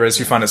 Yeah, whatever it is,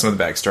 you find out some of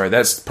the backstory.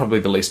 That's probably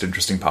the least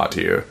interesting part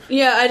to you.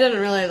 Yeah, I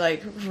didn't really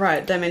like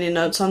write that many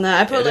notes on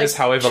that. It is,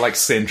 however, like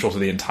central to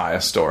the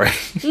entire story.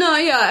 No,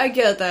 yeah, I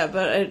get that,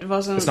 but it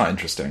wasn't. It's not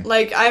interesting.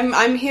 Like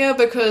I'm here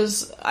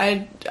because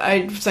I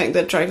think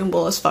that Dragon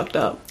Ball is fucked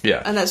up.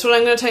 Yeah, and that's what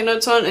I'm going to take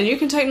notes on. And you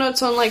can take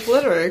notes on like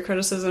literary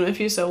criticism if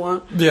you so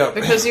want. Yeah,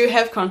 because you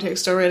have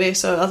context already.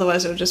 So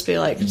otherwise, it would just be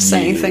like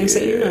saying things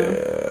that you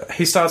know.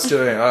 He starts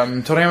doing.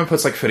 Toriyama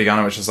puts like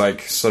furigana, which is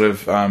like sort of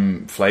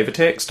flavor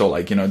text, or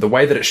like, you know, the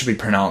way that it should be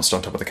pronounced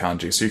on top of the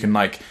kanji, so you can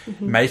like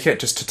make it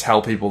just to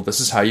tell people this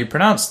is how you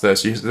pronounce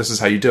this. This is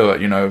how you do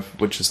it. You know,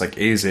 which is like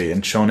easy.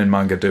 And shonen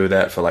manga do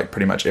that for like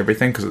pretty much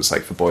everything, because it's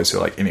like for boys who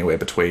are like anywhere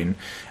between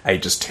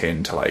ages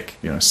 10 to like,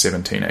 you know,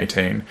 17,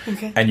 18.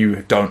 Okay. And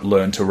you don't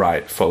learn to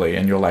write fully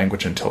in your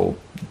language until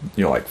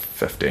you're like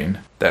 15.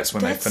 That's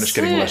when they finish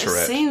getting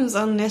literate. It seems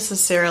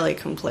unnecessarily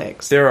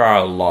complex. There are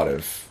a lot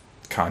of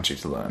kanji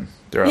to learn.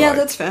 There are like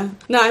that's fair.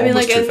 No, I mean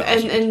like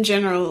in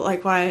general,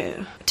 like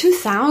why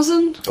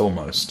 2000?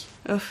 Almost.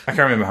 Ugh. I can't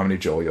remember how many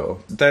Joyo.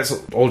 That's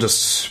all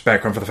just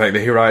background for the fact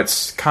that he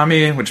writes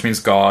Kami, which means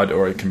God,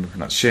 or it can be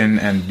pronounced Shin,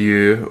 and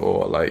Ryu,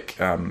 or like,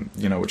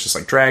 you know, which is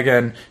like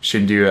dragon,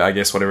 Shinryu, I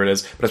guess, whatever it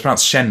is. But it's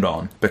pronounced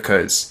Shenron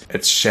because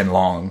it's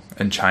Shenlong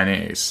in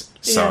Chinese.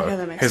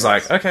 So he's sense.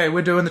 Like, okay,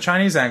 we're doing the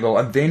Chinese angle,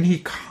 and then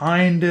he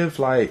kind of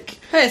like...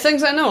 Hey,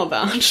 things I know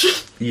about.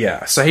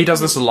 Yeah, so he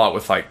does this a lot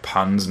with like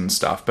puns and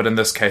stuff, but in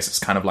this case it's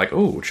kind of like,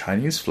 ooh,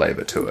 Chinese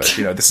flavour to it.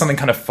 You know, there's something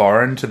kind of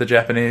foreign to the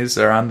Japanese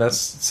around this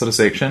sort of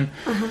section,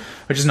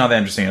 which is not that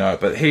interesting at all,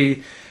 but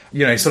he...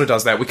 You know, he sort of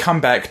does that. We come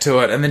back to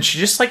it, and then she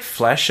just, like,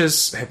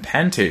 flashes her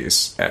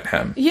panties at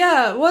him.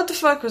 Yeah, what the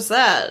fuck was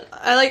that?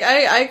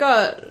 I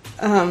got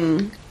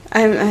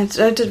I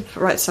did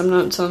write some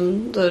notes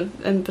on the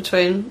in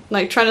between,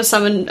 like trying to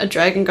summon a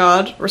dragon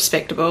god,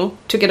 respectable.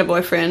 To get a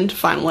boyfriend,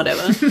 fine,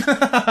 whatever.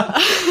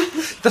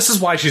 This is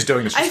why she's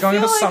doing this. She's going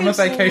on a summer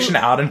vacation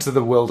out into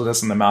the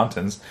wilderness and the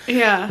mountains.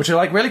 Yeah, which are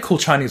like really cool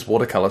Chinese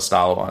watercolor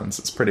style ones.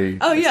 It's pretty.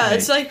 Oh yeah, neat.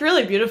 it's like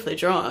really beautifully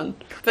drawn.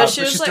 But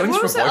she was she's like, doing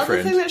what this was for the a other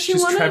boyfriend. thing that she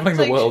She's wanted? traveling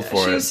the world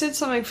for she it. said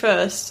something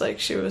first, like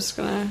she was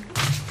gonna.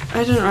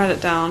 I didn't write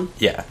it down.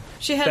 Yeah.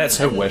 She had That's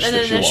her wish an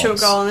that she initial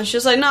wants. goal, and then she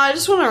was like, "No, I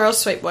just want a real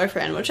sweet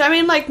boyfriend." Which I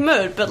mean, like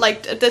mood, but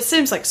like that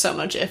seems like so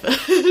much effort.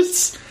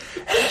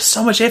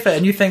 So much effort,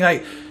 and you think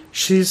like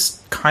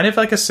she's kind of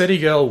like a city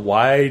girl.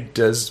 Why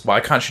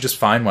can't she just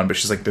find one? But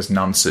she's like, there's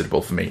none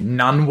suitable for me.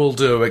 None will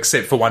do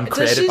except for one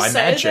created by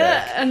magic. Does she say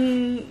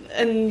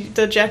that in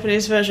the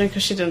Japanese version?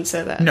 Because she didn't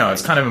say that. No,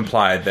 it's kind of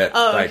implied that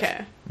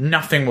okay.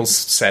 Nothing will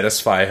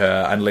satisfy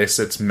her unless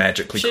it's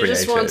magically created.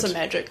 She just wants a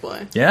magic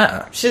boy.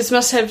 Yeah. She just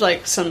must have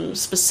like some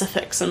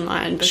specifics in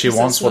mind. She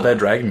wants what that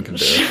dragon can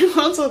do. She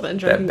wants what that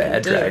dragon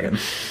that bad can do. dragon.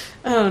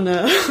 Oh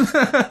no.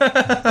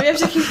 We have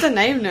to keep the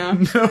name now.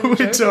 No,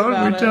 we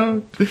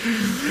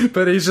don't.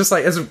 But he's just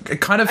like, it's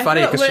kind of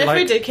funny because if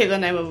we did keep the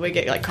name, would we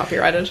get like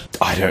copyrighted?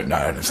 I don't know.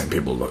 I don't think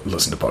people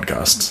listen to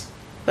podcasts.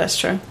 That's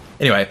true.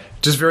 Anyway,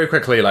 just very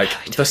quickly, like,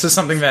 this is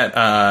something that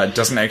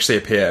doesn't actually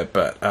appear,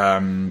 but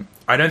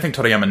I don't think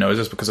Toriyama knows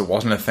this because it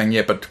wasn't a thing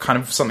yet, but kind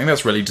of something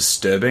that's really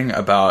disturbing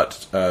about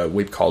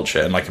weeb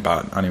culture and like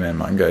about anime and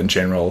manga in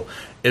general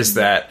is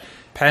that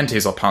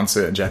panties or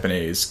pantsu in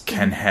Japanese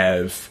can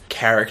have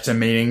character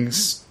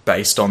meanings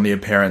based on the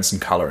appearance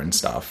and color and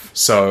stuff.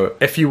 So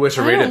if you were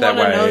to read it that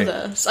way, know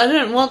this. I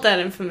didn't want that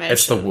information.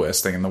 It's the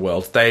worst thing in the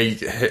world. Like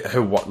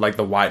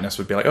the whiteness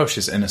would be like, oh,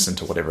 she's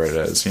innocent or whatever it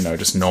is, you know,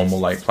 just normal,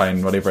 like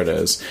plain whatever it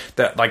is.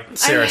 That like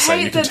Sarah said,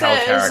 you can tell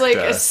character. It's like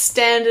a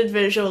standard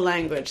visual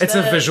language. It's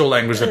a visual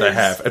language that they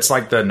have. It's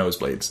like the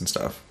nosebleeds and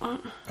stuff.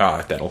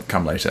 That'll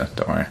come later.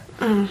 Don't worry.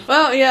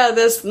 Well, yeah,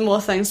 there's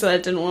more things that I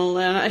didn't want to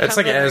learn. It's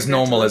like as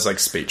normal as like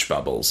speech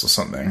bubbles or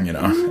something, you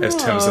know, as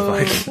terms of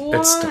like,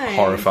 it's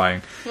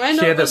horrifying.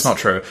 Yeah, that's not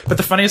true. But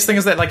the funniest thing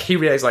is that like he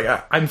reacts like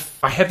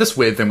I have this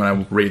weird thing when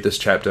I read this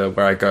chapter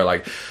where I go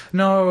like,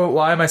 no,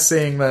 why am I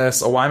seeing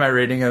this or why am I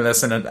reading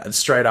this? And then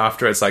straight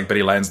after it's like, but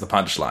he lands the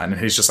punchline and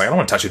he's just like, I don't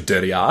want to touch your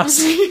dirty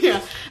ass.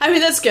 Yeah, I mean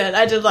that's good.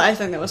 I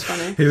think that was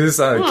funny. He's this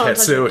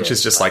Ketsu, which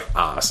is just like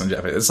ass in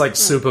Japanese. It's like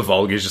super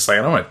vulgar. He's just like,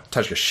 I don't want to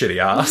touch your shitty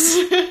ass.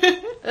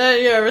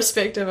 Yeah,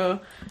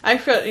 respectable. I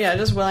put,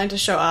 just willing to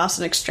show ass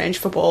in exchange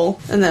for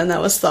ball, and then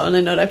that was the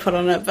only note I put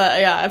on it.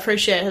 But yeah, I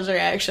appreciate his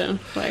reaction.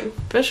 Like,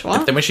 bitch,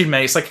 what? Then when she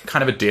makes like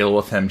kind of a deal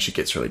with him, she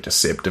gets really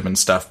deceptive and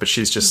stuff. But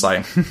she's just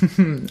like,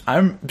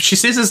 she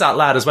says this out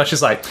loud as much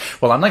as like,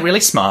 well, I'm like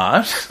really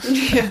smart.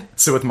 Yeah.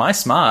 So with my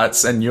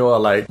smarts and your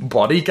like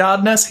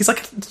bodyguardness, he's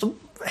like,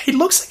 he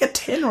looks like a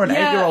 10 or an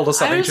 8-year-old or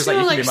something. She's like,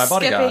 you can be my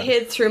bodyguard. Skip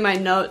ahead through my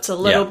notes a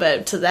little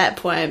bit to that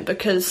point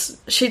because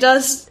she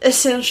does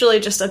essentially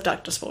just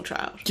abduct a small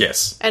child.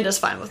 Yes. And is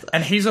fine with it.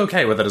 And he's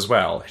okay with it as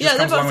well. He just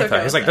comes along with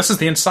her. He's like, this is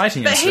the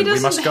inciting incident. We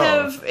must go. But he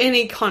doesn't have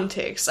any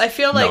context. I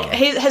feel like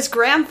his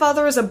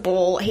grandfather is a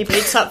bull. He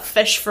beats up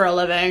fish for a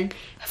living.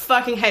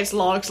 Fucking hates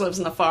logs, lives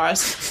in the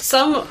forest.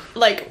 Some,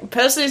 like,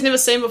 person he's never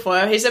seen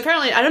before. He's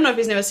apparently, I don't know if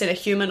he's never seen a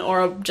human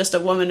or just a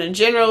woman in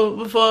general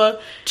before,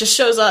 just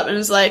shows up and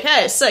is like,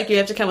 hey, sick, you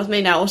have to come with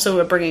me now. Also,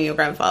 we're bringing your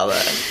grandfather.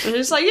 And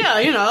he's like, yeah,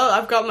 you know,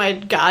 I've got my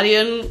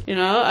guardian, you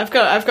know, I've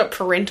got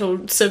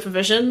parental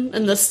supervision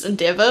in this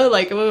endeavor.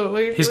 Like,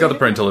 he's got the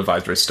parental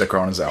advisory sticker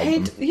on his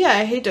album.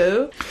 He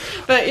do.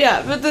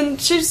 But then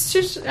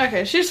she's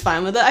okay, she's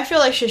fine with it. I feel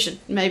like she should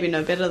maybe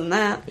know better than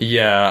that.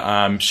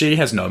 Yeah, she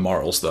has no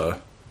morals, though.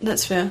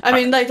 That's fair. I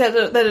mean, like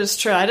that is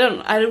true. I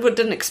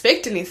didn't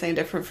expect anything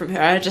different from her.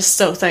 I just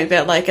still think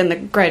that, like, in the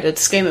greater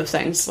scheme of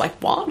things,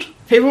 like, what?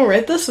 People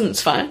read this and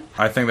it's fine.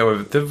 I think they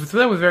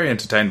were very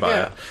entertained by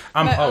it.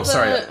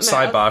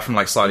 Sidebar from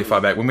like slightly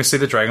far back. When we see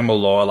the Dragon Ball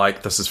lore,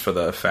 like, this is for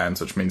the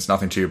fans, which means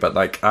nothing to you, but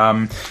like,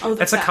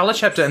 it's a color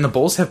chapter and the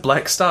balls have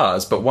black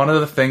stars. But one of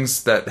the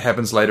things that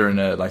happens later in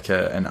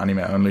an anime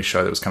only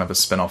show that was kind of a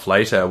spin-off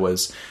later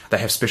was they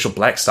have special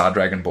black star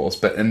Dragon Balls.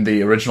 But in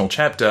the original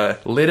chapter,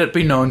 let it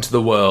be known to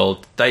the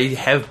world, they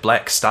have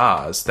black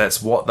stars.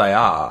 That's what they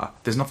are.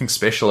 There's nothing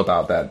special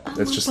about that.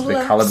 It's just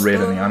they're colored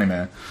red in the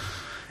anime.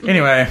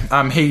 Anyway,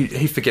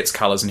 he forgets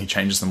colours and he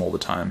changes them all the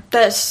time.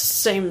 That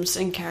seems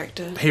in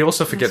character. He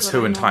also forgets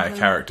who entire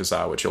characters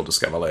are, which you'll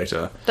discover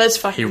later. That's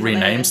fucking He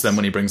renames them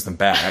when he brings them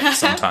back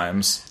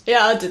sometimes.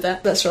 Yeah, I'll do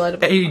that. That's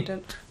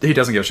relatable. He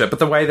doesn't give a shit. But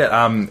the way that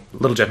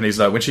little Japanese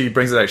know, when she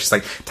brings it out, she's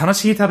like,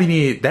 "Tanoshii tabi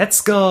ni let's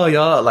go,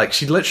 yo." Like,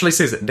 she literally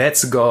says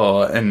 "let's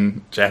go"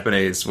 in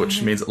Japanese,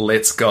 which means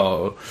 "let's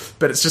go."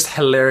 But it's just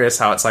hilarious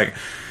how it's like,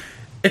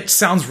 it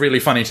sounds really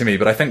funny to me,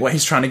 but I think what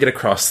he's trying to get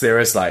across there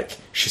is like,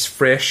 she's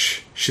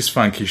fresh, she's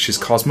funky, she's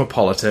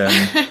cosmopolitan,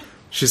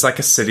 She's like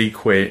a city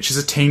queen. She's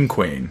a teen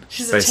queen.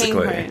 She's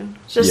basically. a teen queen.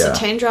 Just a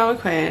teen drama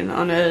queen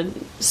on a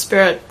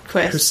spirit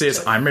quest. Who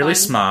says, I'm really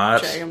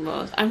smart. Dragon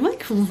Balls. I'm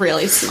like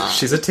really smart.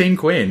 She's a teen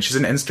queen. She's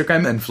an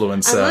Instagram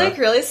influencer. I'm like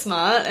really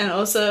smart, and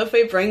also if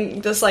we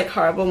bring this like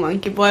horrible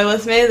monkey boy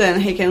with me,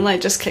 then he can like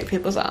just kick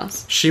people's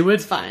ass. She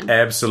would fine.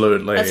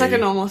 Absolutely. It's like a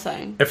normal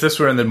thing. If this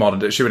were in the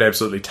modern day, she would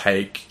absolutely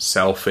take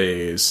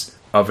selfies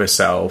of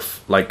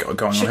herself, like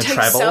going on her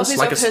travels. Selfies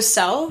like of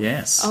herself?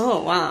 Yes.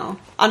 Oh, wow.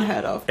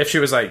 Unheard of. If she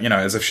was like,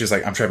 as if she's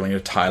like, I'm traveling to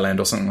Thailand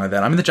or something like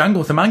that. I'm in the jungle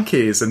with the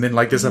monkeys, and then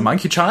like there's a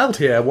monkey child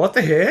here. What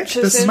the heck?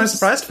 This is my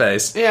surprised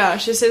face. Yeah,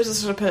 she seems the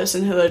sort of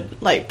person who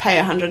would like pay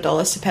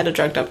 $100 to pet a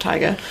drugged up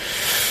tiger.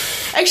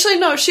 Actually,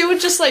 no, she would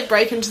just like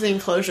break into the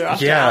enclosure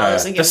after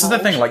hours and get this is the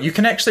thing. Like, you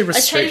can actually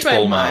respect I changed my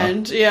Bulma.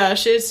 mind. Yeah,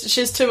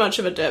 she's too much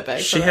of a dirtbag.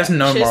 She has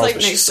no morals, like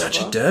but she's such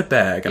a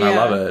dirtbag, and I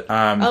love it.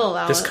 I'll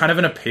allow there's it. kind of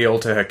an appeal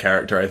to her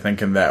character, I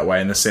think, in that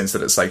way, in the sense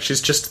that it's like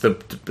she's just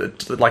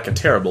like a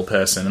terrible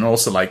person, and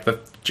also like the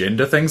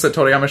gender things that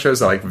Toriyama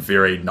shows are like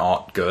very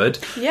not good.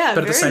 Yeah,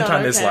 but at the same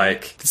time, there's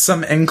like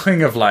some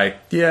inkling of like,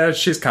 yeah,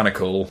 she's kind of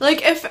cool.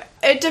 Like, if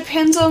it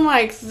depends on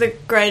like the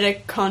greater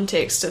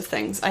context of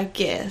things, I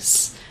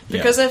guess.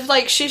 Because if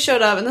like she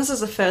showed up, and this is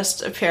the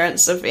first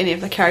appearance of any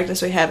of the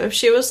characters we have, if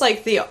she was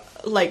like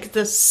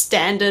the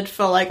standard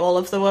for like all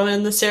of the women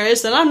in the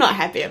series, then I'm not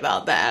happy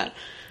about that.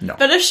 No.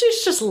 But if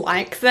she's just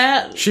like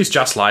that, she's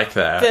just like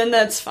that, then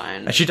that's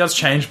fine. And she does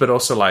change, but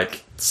also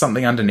like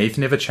something underneath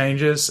never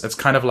changes. It's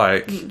kind of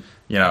like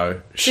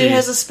she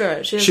has a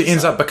spirit. She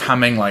ends up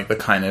becoming like the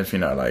kind of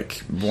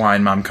like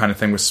wine mum kind of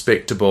thing,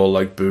 respectable,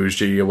 like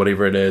bougie or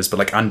whatever it is. But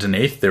like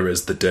underneath there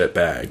is the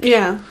dirtbag.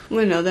 Yeah,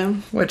 we know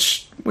them,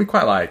 which we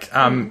quite like.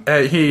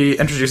 He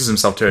introduces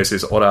himself to us. He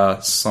says Ora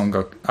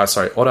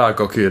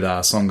Goku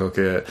da Son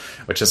Goku,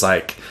 which is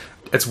like.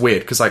 It's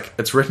weird, because, like,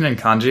 it's written in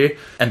kanji,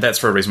 and that's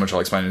for a reason which I'll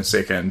explain in a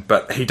second,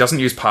 but he doesn't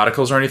use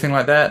particles or anything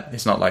like that.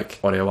 He's not like,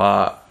 ore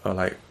wa, or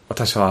like,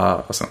 watashi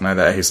wa, or something like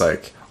that. He's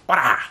like,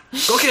 ora,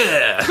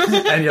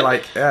 Goku! And you're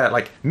like,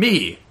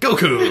 me,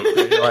 Goku!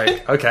 And you're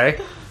like, okay,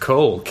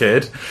 cool,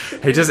 kid.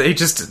 He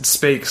just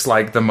speaks,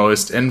 like, the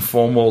most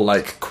informal,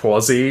 like,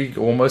 quasi,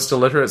 almost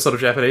illiterate sort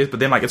of Japanese,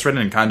 but then, like, it's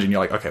written in kanji, and you're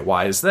like, okay,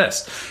 why is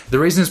this? The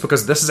reason is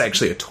because this is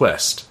actually a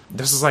twist.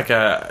 This is like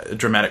a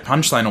dramatic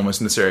punchline almost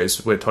in the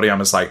series where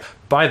Toriyama's like,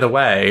 by the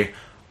way,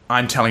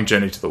 I'm telling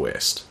Journey to the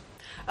West.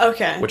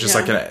 Okay. Which is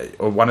like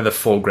one of the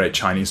 4 great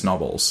Chinese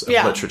novels of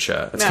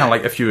literature. It's kind of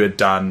like if you had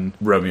done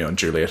Romeo and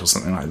Juliet or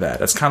something like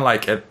that. It's kind of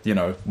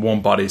like,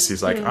 Warm Bodies,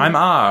 he's like, I'm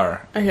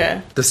R.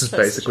 Okay. This is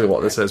basically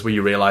what this is, where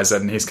you realise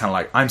it, and he's kind of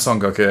like, I'm Son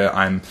Goku,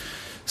 I'm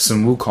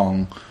Sun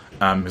Wukong,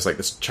 who's like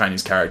this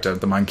Chinese character,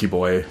 the monkey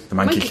boy, the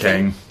monkey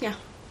king. Yeah.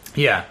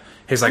 Yeah.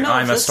 He's like,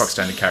 I'm a stock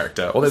standard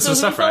character. All that sort of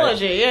stuff, right?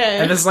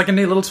 Yeah. And this is like a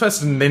neat little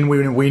twist, and then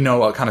we know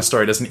what kind of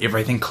story it is, and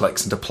everything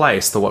clicks into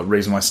place. What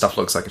reason why stuff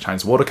looks like a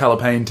Chinese watercolor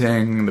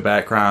painting in the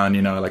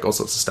background, like all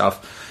sorts of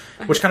stuff.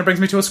 Which kind of brings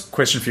me to a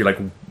question for you, like,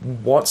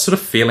 what sort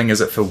of feeling is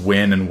it for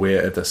when and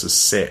where this is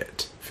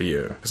set for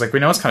you? Because, like,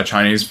 we know it's kind of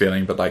Chinese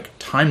feeling, but, like,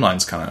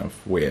 timeline's kind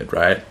of weird,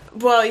 right?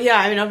 Well, yeah,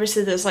 I mean,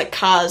 obviously there's, like,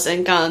 cars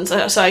and guns,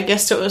 so I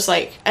guess it was,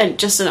 like,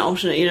 just an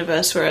alternate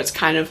universe where it's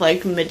kind of,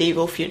 like,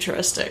 medieval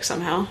futuristic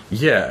somehow.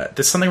 Yeah,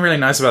 there's something really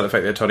nice about the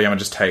fact that Toriyama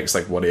just takes,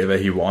 like, whatever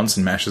he wants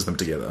and mashes them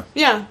together.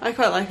 Yeah, I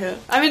quite like it.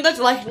 I mean, that's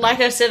like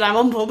I said, I'm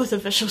on board with the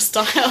visual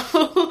style.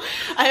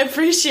 I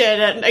appreciate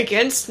it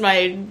against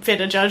my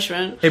better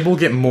judgment. It will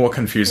get more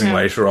confusing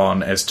later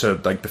on as to,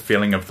 like, the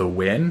feeling of the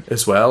when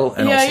as well.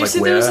 And also, you like,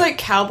 said where... there was, like,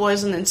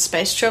 cowboys and then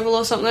space travel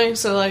or something,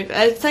 so, like,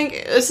 I think,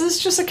 is this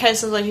just a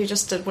case of, like, he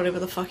just did whatever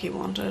the fuck he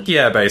wanted?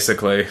 Yeah,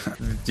 basically.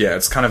 Yeah,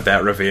 it's kind of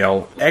that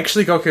reveal.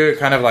 Actually, Goku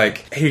kind of,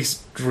 like, he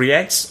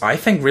reacts, I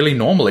think, really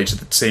normally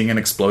to seeing an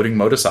exploding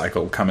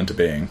motorcycle come into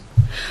being.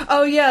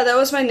 Oh, yeah, that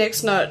was my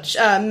next note.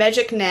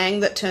 Magic Nang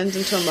that turns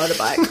into a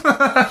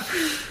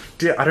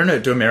motorbike. I don't know,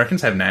 do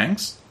Americans have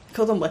Nangs? They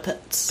call them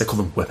whippets. They call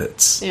them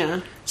whippets.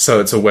 Yeah.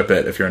 So it's a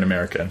whippet if you're an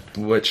American,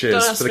 which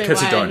is, for the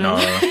kids who don't know...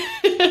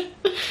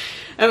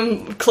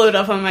 I'm clued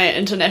up on my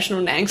international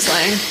Nang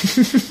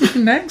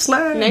slang. Nang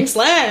slang! Nang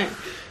slang!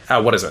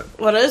 What is it?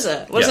 What is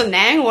it? What is a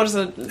Nang? What is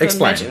a...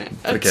 Explain it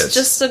for the kids. It's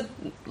just a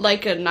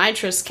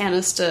nitrous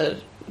canister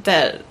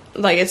that,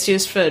 like, it's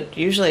used for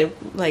usually,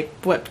 like,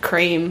 whipped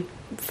cream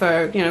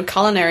for,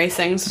 culinary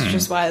things, which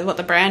is what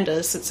the brand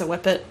is. It's a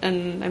whippet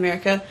in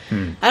America.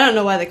 I don't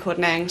know why they're called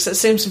Nangs. It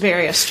seems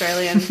very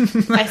Australian.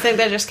 I think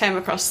they just came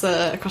across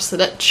the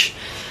ditch.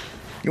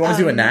 You want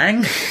to do a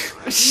Nang?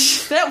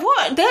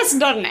 That's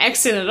not an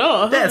accent at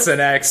all. That's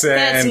an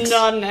accent. That's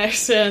not an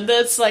accent.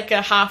 That's like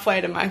a halfway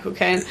to Michael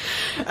Caine.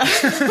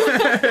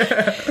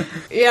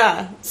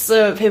 Yeah,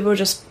 so people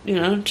just,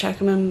 chuck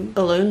them in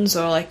balloons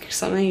or like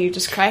something. You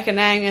just crack a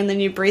Nang and then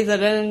you breathe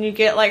it in and you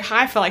get like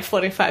high for like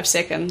 45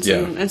 seconds. Yeah.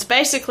 And it's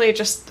basically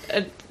just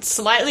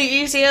slightly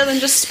easier than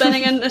just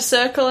spinning in a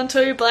circle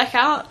until you black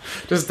out.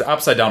 Just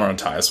upside down on a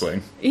tire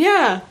swing.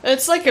 Yeah,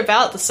 it's like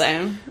about the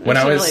same. When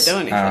I was,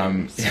 really do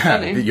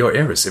anything. your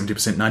air is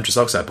 70% nitrous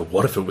oxide, but what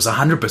what if it was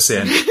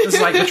 100%?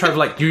 It's like the trope of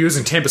like, you're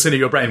using 10% of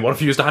your brain. What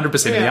if you used 100%?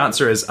 And the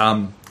answer is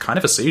kind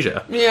of a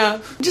seizure. Yeah,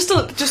 just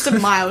a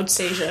mild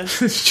seizure.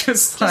 It's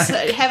just like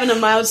having a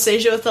mild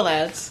seizure with the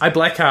lads. I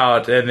black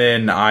out, and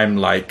then I'm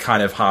like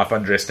kind of half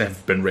undressed and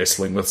have been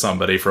wrestling with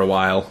somebody for a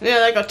while. Yeah,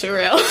 that got too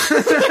real.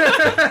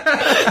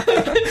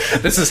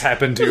 This has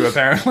happened to you,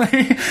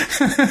 apparently.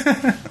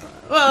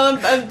 Well,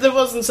 there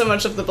wasn't so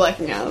much of the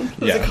blacking out. It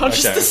was a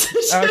conscious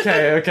decision.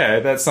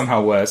 Okay, that's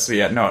somehow worse.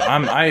 Yeah, no,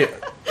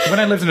 when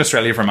I lived in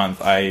Australia for a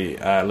month,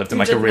 I lived in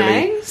like a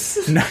really...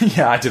 No,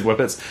 yeah, I did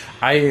whippets.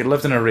 I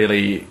lived in a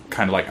really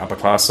kind of like upper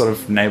class sort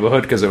of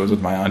neighborhood because it was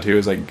with my aunt who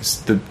was like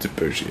the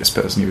bougiest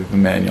person you've ever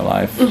met in your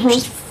life. Which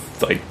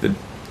is like the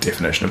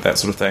definition of that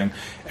sort of thing.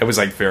 It was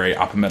like very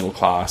upper middle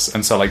class,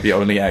 and so like the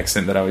only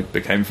accent that I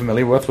became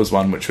familiar with was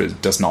one which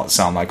does not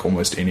sound like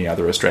almost any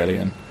other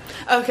Australian.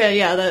 Okay,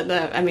 yeah,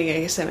 that I mean,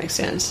 I guess that makes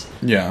sense.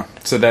 Yeah,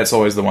 so that's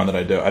always the one that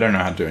I do. I don't know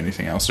how to do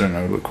anything else. I don't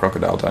know the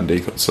Crocodile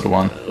Dundee sort of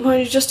one. Well,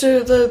 you just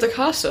do the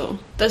castle.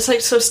 That's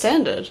like so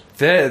standard.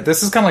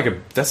 This is kind of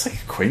like that's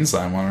like a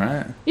Queensland one,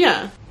 right?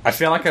 Yeah. I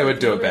feel like I would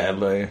do it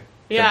badly.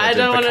 Yeah, I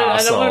don't want to.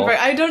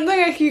 I don't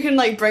think you can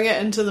like bring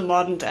it into the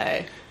modern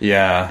day.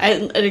 Yeah,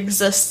 it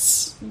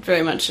exists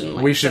very much in.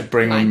 Like, we should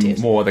bring 90s.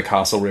 more of the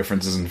castle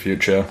references in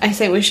future. I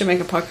think we should make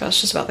a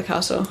podcast just about the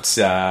castle. It's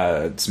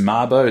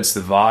Marbo. It's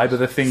the vibe of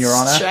the thing you're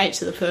on. Straight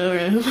to the pool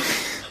room.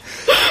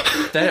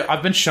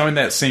 I've been shown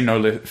that scene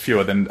no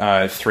fewer than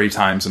 3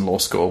 times in law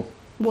school.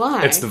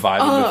 Why? It's the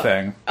vibe of the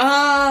thing.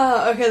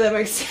 Okay, that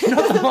makes sense.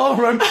 Not the law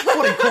room.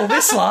 What do you call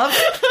this, love?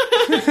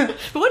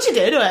 What'd you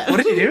do to it? What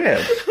did you do to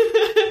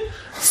it?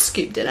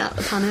 Scooped it out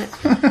the punnet.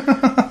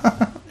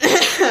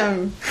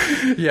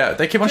 Yeah,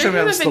 they keep on showing me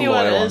if the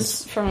anyone lawyer is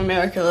ones. from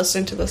America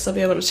listening to this, they'll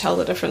be able to tell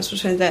the difference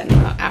between that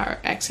and our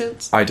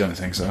accents. I don't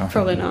think so.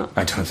 Probably not.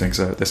 I don't think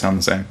so. They sound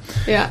the same.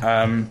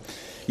 Yeah.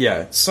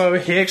 Yeah, so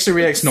he actually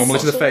reacts normally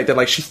to the fact that,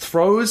 like, she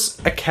throws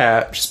a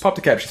cap, she's popped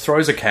a cap, she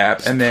throws a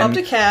cap, and then... Popped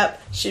a cap,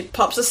 she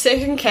pops a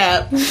second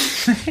cap,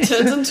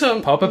 turns into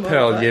a... Pop a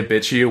pill, yeah,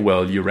 bitch, you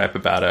will, you rap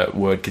about it,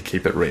 word could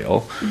keep it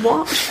real.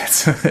 What?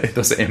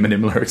 Those are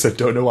Eminem lyrics, I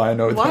don't know why I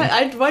know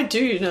them. Why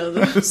do you know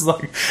them? It's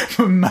like,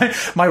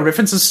 my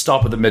references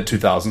stop at the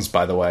mid-2000s,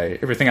 by the way.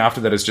 Everything after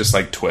that is just,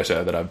 like,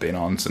 Twitter that I've been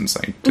on since,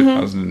 like,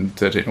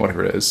 2013,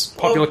 whatever it is.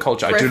 Popular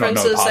culture, I do not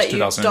know past 2008.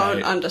 References that you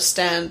don't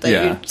understand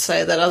that you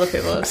say that other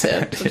people have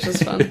said, which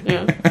is fun.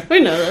 Yeah,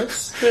 we know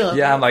this. We love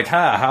I'm like,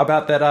 how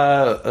about that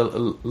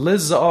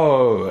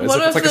Lizzo?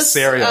 What it's like this, a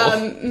cereal.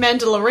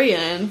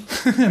 Mandalorian?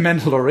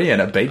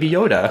 Mandalorian, a Baby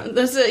Yoda.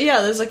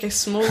 There's like a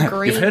small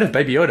green... You've heard of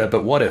Baby Yoda,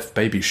 but what if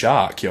Baby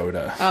Shark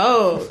Yoda?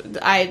 Oh,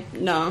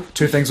 no.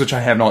 2 things which I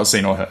have not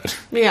seen or heard.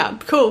 Yeah,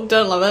 cool.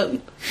 Don't love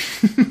it.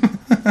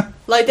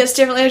 Like, there's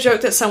definitely a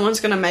joke that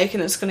someone's going to make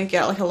and it's going to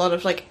get, like, a lot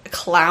of, like,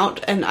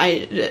 clout, and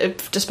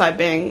despite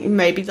being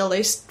maybe the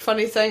least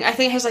funny thing, I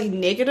think it has, like,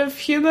 negative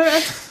humour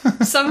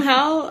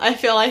somehow. I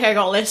feel like I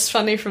got less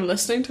funny from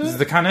listening to it. It's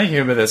the kind of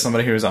humour that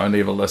somebody who's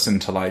only ever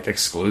listened to, like,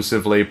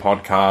 exclusively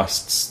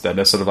podcasts that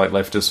are sort of, like,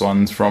 leftist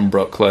ones from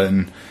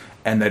Brooklyn,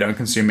 and they don't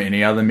consume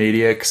any other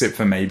media except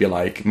for maybe,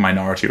 like,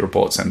 Minority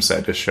Report, Sam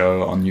Sanders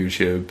show on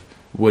YouTube,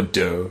 would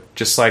do.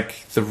 Just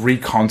like the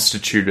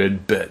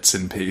reconstituted bits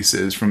and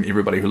pieces from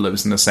everybody who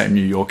lives in the same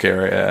New York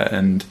area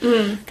and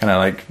kind of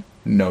like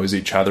knows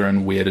each other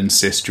in weird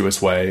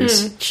incestuous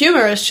ways.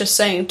 Humour is just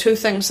saying 2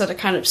 things that are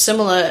kind of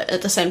similar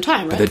at the same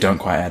time, right? But they don't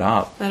quite add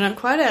up. They don't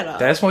quite add up.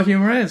 That's what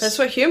humour is. That's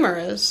what humour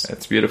is.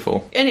 That's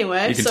beautiful.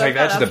 Anyway, you can take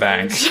that to the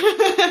bank.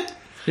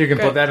 You can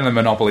put that in the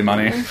Monopoly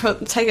money.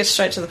 Take it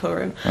straight to the pool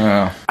room.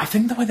 I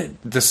think the way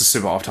that... This is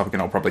super off topic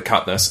and I'll probably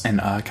cut this and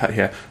cut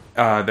here.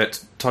 That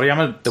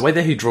Toriyama, the way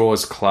that he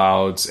draws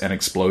clouds and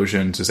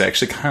explosions is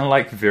actually kind of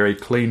like very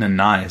clean and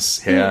nice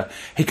here.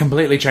 He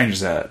completely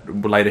changes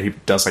it. Later he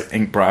does like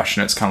ink brush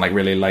and it's kind of like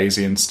really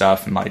lazy and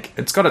stuff, and like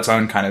it's got its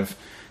own kind of...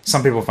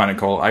 Some people find it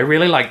cool. I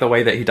really like the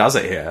way that he does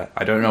it here.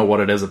 I don't know what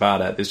it is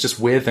about it. There's just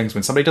weird things.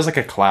 When somebody does like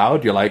a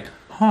cloud, you're like...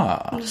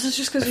 This is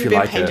just because you've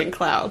been painting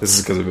clouds. This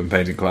is because I've been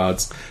painting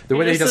clouds. The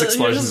way that he does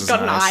explosions is nice. You've just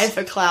got an eye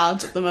for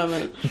clouds at the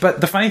moment.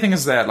 But the funny thing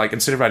is that, like,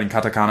 instead of writing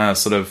katakana,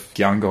 sort of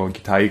gyango,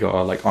 gitaigo,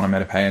 or like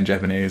onomatopoeia in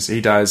Japanese,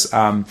 he does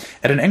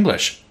it in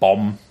English.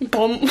 Bomb.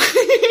 Bomb.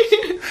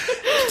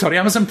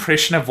 Toriyama's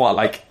impression of what,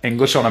 like,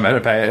 English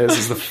onomatopoeia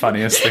is the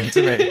funniest thing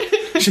to me.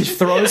 She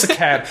throws a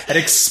cab, it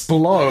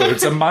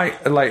explodes, a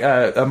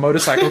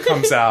motorcycle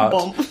comes out.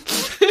 Bomb.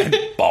 And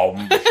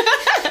bomb.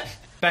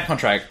 Back on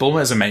track.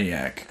 Bulma is a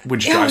maniac when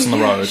she drives on the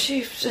road.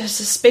 She's a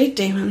speed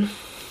demon.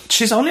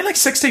 She's only like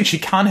 16. She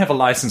can't have a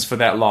license for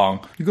that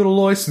long. You got a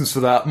license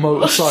for that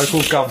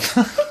motorcycle,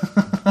 governor?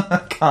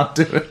 I can't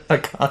do it. I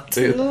can't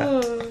do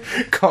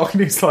that.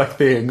 Cockney's like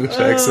the English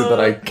accent that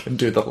I can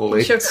do the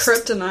least. It's your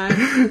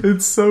kryptonite.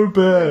 It's so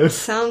bad. It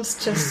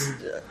sounds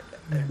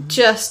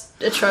just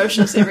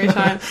atrocious every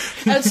time.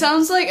 It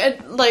sounds like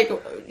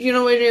you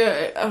know, when you...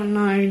 Oh,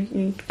 no,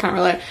 you can't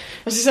relate.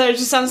 So it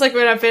just sounds like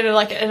when I've been,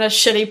 like, in a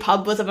shitty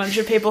pub with a bunch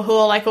of people who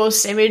are, like, all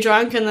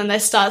semi-drunk, and then they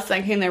start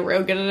thinking they're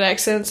real good at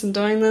accents and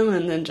doing them,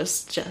 and then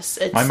just it's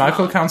My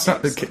Michael not. Caine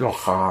sounds...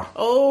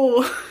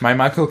 Oh. My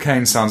Michael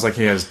Caine sounds like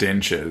he has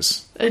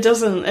dentures. It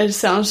doesn't. It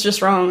sounds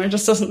just wrong. It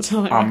just doesn't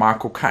sound like...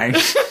 Michael Caine.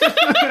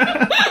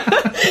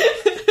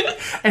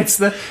 It's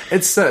the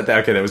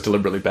okay, that was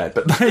deliberately bad,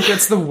 but like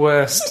it's the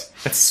worst.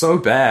 It's so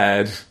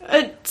bad.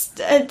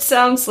 It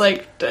sounds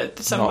like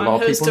someone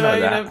lot of who's people know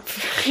doing that. an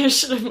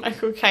impression of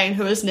Michael Caine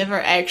who has never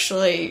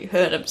actually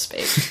heard him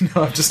speak.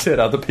 No, I've just heard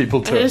other people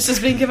do And it. it's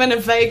just been given a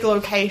vague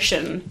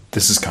location.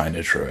 This is kind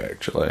of true,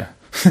 actually.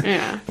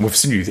 Yeah. We've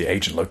sent you the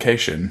age and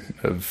location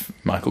of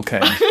Michael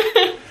Caine.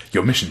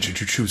 Your mission,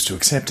 should you choose to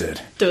accept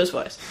it, Do his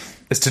voice.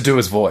 is to do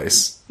his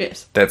voice.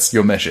 Yes. That's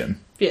your mission.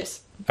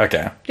 Yes.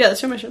 Okay. Yeah,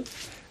 that's your mission.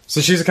 So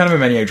she's a kind of a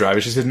maniac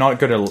driver. She's not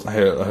got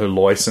her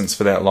license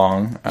for that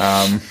long.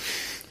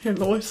 Her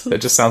voice.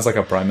 It just sounds like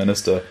a prime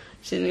minister.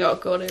 She's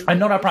got God. I'm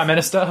not our prime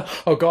minister.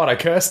 Oh God, I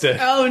cursed it.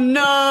 Oh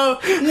no!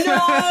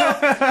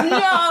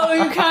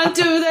 No! You can't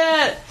do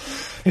that!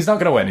 He's not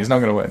going to win. He's not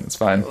going to win. It's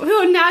fine.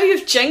 Oh, now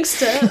you've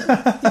jinxed it.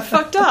 You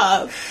fucked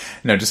up.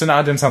 No,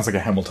 Jacinda Ardern sounds like a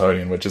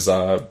Hamiltonian, which is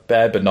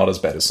bad, but not as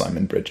bad as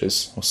Simon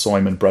Bridges or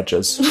Simon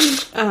Bridges.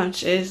 Oh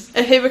jeez.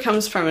 If he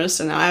becomes Prime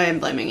Minister now, I am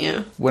blaming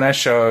you. When I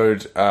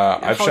showed,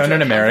 I've hold shown you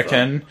an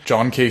American, accountable.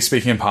 John Key,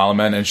 speaking in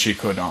Parliament, and she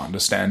could not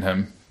understand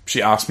him.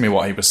 She asked me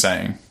what he was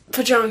saying.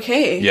 For John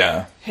Key?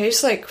 Yeah.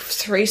 He's like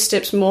 3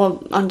 steps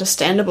more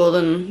understandable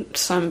than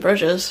Simon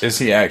Bridges. Is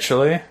he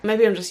actually?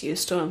 Maybe I'm just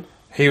used to him.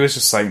 He was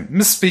just like,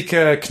 Miss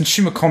Speaker,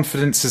 consumer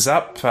confidence is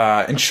up,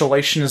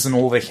 insulation is in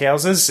all the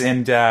houses,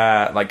 and,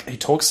 like, he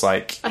talks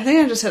like... I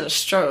think I just had a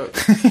stroke.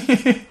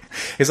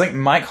 He's like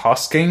Mike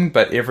Hosking,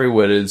 but every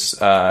word is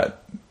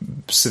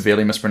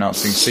severely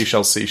mispronouncing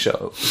seashell.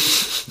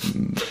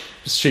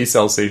 She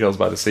sells seashells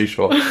by the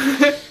seashore.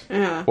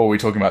 Yeah. What are we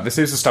talking about? This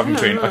is the stuff in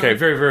between. know. Okay,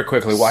 very, very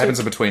quickly. What happens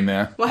in between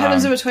there? What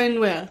happens in between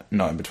where?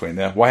 Not in between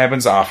there. What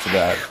happens after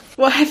that?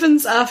 What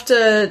happens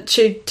after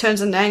she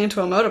turns a Nang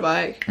into a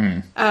motorbike?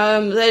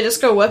 They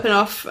just go whipping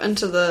off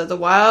into the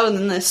wild, and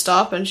then they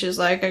stop, and she's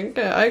like,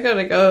 I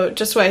gotta go,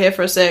 just wait here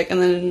for a sec,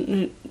 and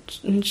then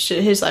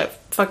he's like,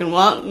 fucking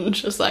what? And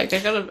she's like, I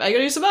gotta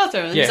use the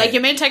bathroom. And Yeah. he's like, you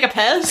mean take a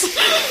piss?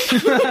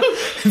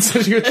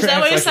 So she would Is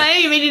that what you're translate it.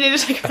 saying? You mean you need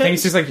to take a I think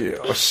it's piss? just like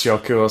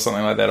oshoku or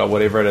something like that, or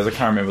whatever it is. I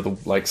can't remember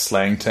the like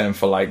slang term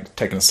for like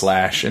taking a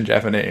slash in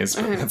Japanese,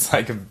 but it's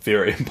like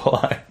very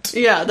impolite.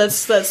 Yeah,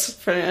 that's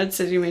pretty. I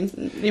said, you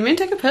mean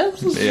take a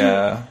piss?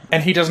 Yeah,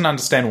 and he doesn't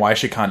understand why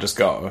she can't just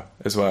go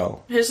as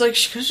well. He's like,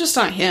 she could just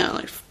not here,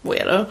 like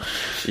weirdo.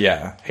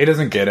 Yeah, he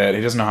doesn't get it.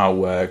 He doesn't know how it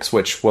works,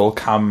 which will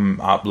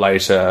come up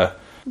later.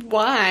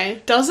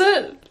 Why? Does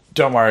it?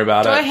 Don't worry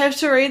about Do it. I have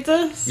to read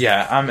this?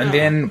 Yeah, and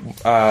then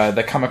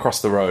they come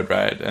across the road,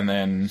 right? And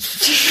then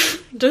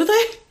Do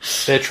they?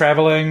 they're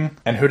traveling,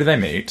 and who do they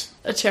meet?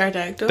 A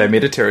pterodactyl. They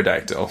meet a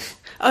pterodactyl.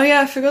 Oh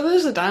yeah, I forgot there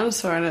was a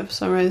dinosaur in it for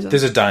some reason.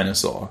 There's a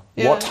dinosaur.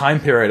 Yeah. What time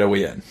period are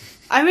we in?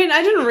 I mean,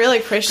 I didn't really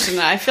question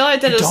it. I feel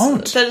like that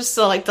don't. is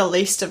the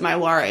least of my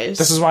worries.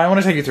 This is why I want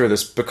to take you through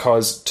this,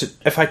 because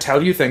if I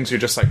tell you things, you're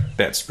just like,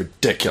 that's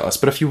ridiculous.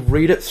 But if you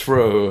read it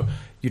through,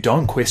 you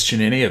don't question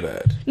any of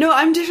it. No,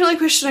 I'm definitely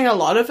questioning a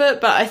lot of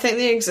it, but I think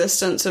the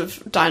existence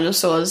of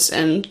dinosaurs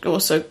and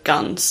also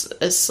guns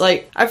is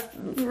like, I've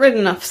read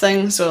enough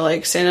things or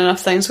like seen enough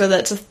things where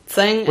that's a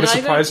thing. Would it and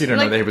I surprise you to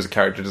know like, that he was a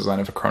character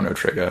designer for Chrono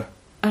Trigger?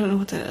 I don't know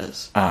what that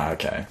is. Ah,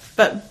 okay.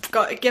 But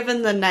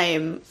given the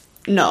name,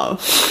 no.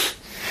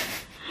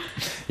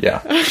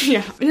 Yeah.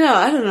 Yeah. No,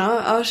 I don't know.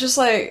 I was just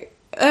like,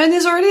 I mean,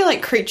 there's already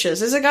like creatures.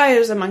 There's a guy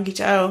who's a monkey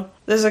tail.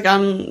 There's a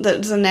gun.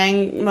 There's a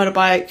Nang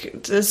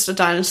motorbike. There's a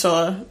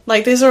dinosaur.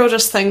 Like, these are all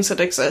just things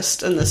that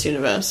exist in this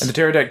universe. And the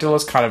pterodactyl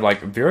is kind of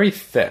like very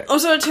thick.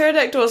 Also, a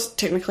pterodactyl is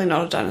technically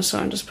not a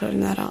dinosaur. I'm just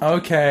putting that out.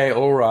 Okay,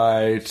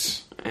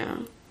 alright. Yeah.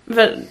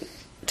 But,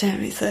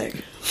 damn, he's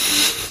thick.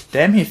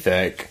 Damn, he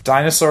thick.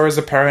 Dinosaur is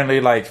apparently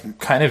like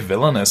kind of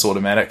villainous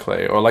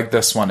automatically. Or like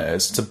this one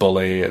is. It's a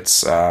bully.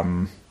 It's, I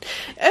mean,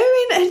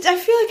 I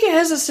feel like it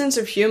has a sense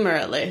of humor,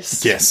 at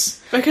least. yes.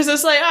 Because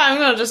it's like, I'm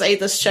gonna just eat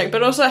this chick,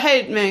 but also,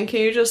 hey, man, can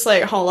you just,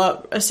 like, hold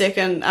up a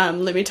second,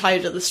 let me tie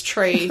you to this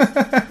tree.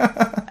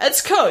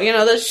 It's cool, you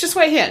know, just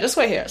wait here,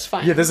 it's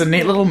fine. Yeah, there's a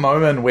neat little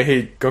moment where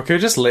Goku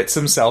just lets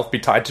himself be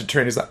tied to a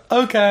tree and he's like,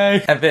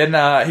 okay. And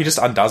then he just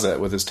undoes it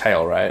with his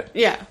tail, right?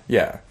 Yeah.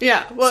 Yeah.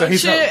 Yeah, well, So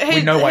he's not-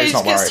 we know why he's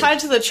not gets worried. tied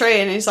to the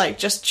tree and he's like,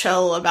 just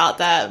chill about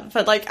that.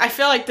 But like, I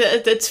feel like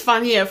it's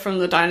funnier from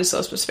the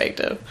dinosaur's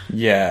perspective.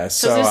 Yeah,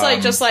 So so... it's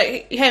like, just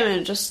like, hey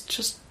man,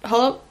 just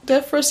hold up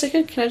there for a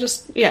second. Can I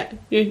just, yeah,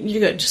 you're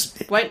good.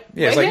 Just wait.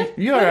 yeah, it's wait like,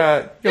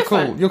 here. you're cool.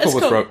 fine. You're cool It's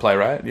with cool. rope play,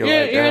 right? You're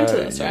into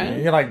this, right?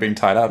 You like being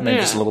tied up, maybe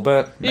Yeah. just a little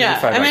bit. Maybe Yeah,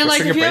 fine, I mean,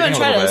 like, if restrict you your haven't breathing a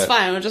tried it, little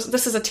it's bit. fine.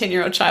 This is a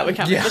 10-year-old child. We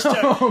can't Yeah. make this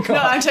joke. Oh, God. No,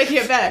 I'm taking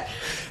it back.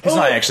 He's Oh,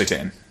 not actually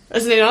 10.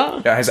 Isn't he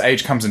not? Yeah, his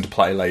age comes into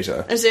play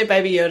later. Is he a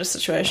Baby Yoda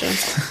situation?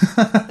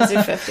 Is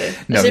he 50?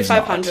 No, is he he's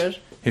not. 500?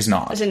 He's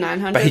not. Is he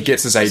 900? But he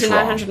gets his age is he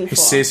wrong. 904? He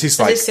says he's is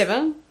like... he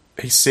 7?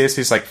 He says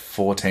he's like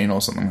 14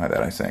 or something like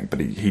that, I think, but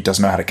he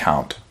doesn't know how to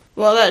count.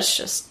 Well,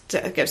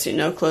 that gives you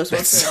no clues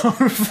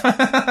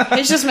whatsoever.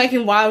 He's just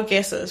making wild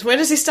guesses. Where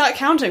does he start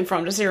counting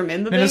from? Does he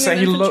remember being an infant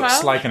he looks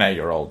child? like an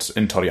 8-year-old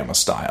in Toriyama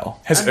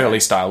style. His early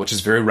style, which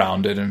is very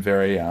rounded and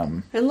very,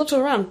 A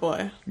little round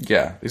boy.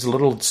 yeah, he's a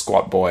little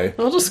squat boy.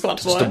 A little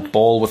squat boy. Just a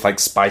ball with, like,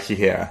 spiky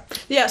hair.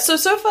 Yeah, so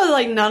far,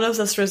 like, none of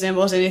this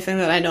resembles anything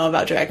that I know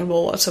about Dragon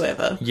Ball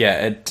whatsoever. Yeah,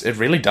 it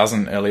really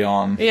doesn't early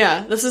on.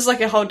 Yeah, this is,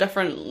 like, a whole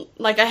different...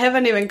 Like, I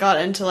haven't even got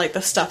into, like,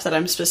 the stuff that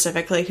I'm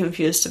specifically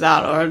confused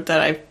about or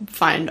that I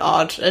find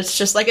odd. It's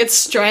just, like, it's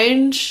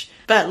strange,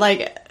 but,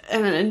 like,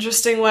 in an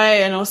interesting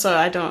way, and also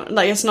I don't...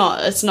 Like, it's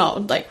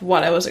not, like,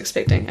 what I was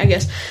expecting, I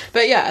guess.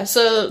 But, yeah,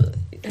 so...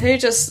 He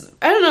just,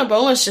 I don't know,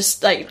 Bulma's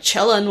just, like,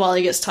 chilling while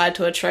he gets tied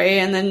to a tree,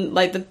 and then,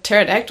 like, the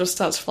pterodactyl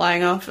starts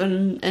flying off,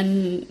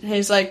 and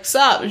he's like,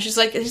 sup? And she's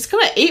like, he's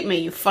gonna eat me,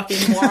 you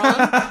fucking moron.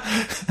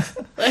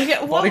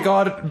 Like,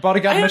 Bodyguard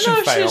mission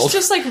failed. She's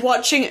just, like,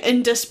 watching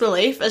in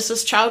disbelief as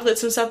this child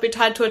lets himself be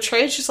tied to a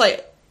tree, and she's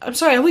like, I'm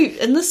sorry, are we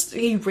in this? Are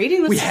you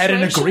reading this? We had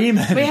an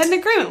agreement. We had an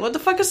agreement. What the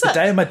fuck is that?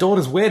 The day of my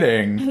daughter's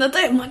wedding. The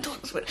day of my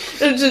daughter's wedding.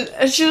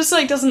 And she just,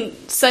 like,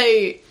 doesn't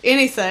say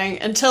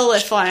anything until they're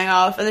flying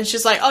off, and then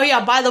she's like, oh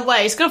yeah, by the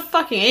way, he's gonna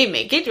fucking eat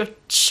me. Get your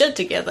shit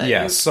together.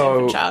 Yeah,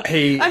 so child. I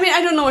mean,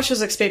 I don't know what she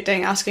was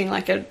expecting, asking,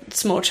 like, a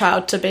small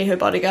child to be her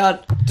bodyguard.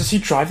 Does he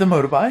drive the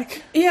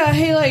motorbike? Yeah,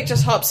 he, like,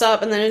 just hops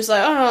up, and then he's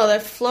like, oh no,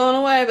 they've flown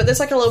away, but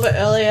there's, like, a little bit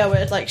earlier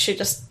where, like, she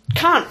just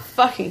can't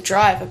fucking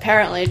drive,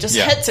 apparently. Just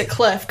hits a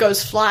cliff,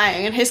 goes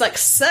flying, and he's like,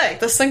 sick,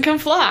 this thing can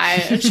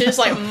fly. And she's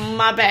like,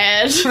 my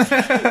bad.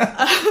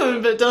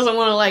 But doesn't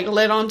want to, like,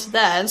 let on to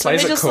that. And so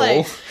plays he it just, cool.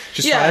 like...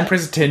 She's trying to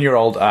impress a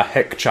 10-year-old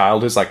hick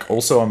child who's, like,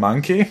 also a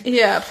monkey.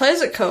 Yeah,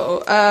 plays it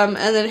cool. And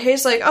then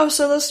he's like, oh,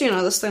 so this,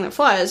 this thing that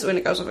flies when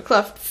it goes off a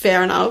cliff,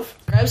 fair enough.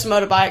 Grabs a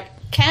motorbike,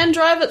 can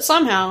drive it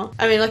somehow.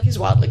 I mean, like, he's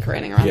wildly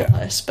careening around the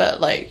place,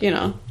 but, like,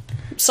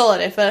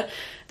 solid effort.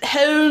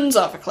 Hoons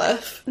off a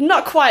cliff.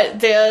 Not quite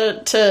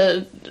there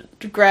to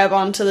grab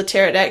onto the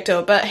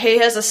pterodactyl, but he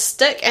has a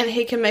stick and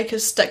he can make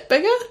his stick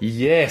bigger.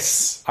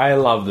 Yes, I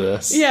love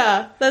this.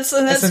 Yeah, that's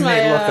a my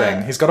neat little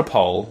thing. He's got a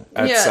pole.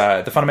 It's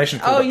the Funimation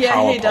called a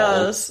power he pole.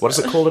 Does. What does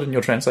it call it in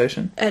your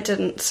translation? It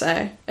didn't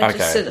say. It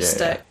just said a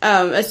stick.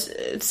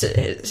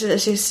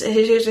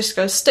 He just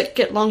goes, stick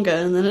get longer,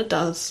 and then it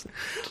does.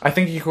 I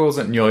think he calls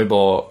it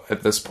Nyoibo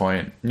at this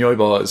point.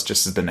 Nyoibo is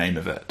just the name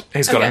of it.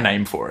 He's got a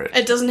name for it.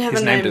 It doesn't have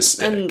a name,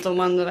 Stick. and the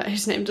one that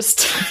he's named is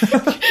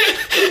Stick.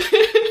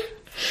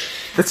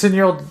 The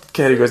 10-year-old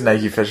kid who goes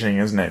naked fishing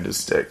is named as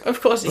Stick. Of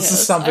course he This has.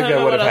 is something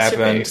that would have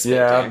happened.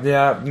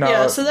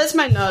 Yeah, so that's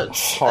my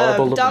notes.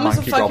 Horrible little Dumb as a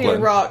monkey fucking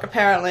goblin. rock,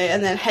 apparently,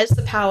 and then has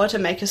the power to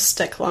make his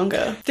stick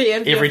longer. The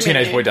end Every of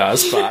teenage me. boy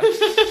does, but...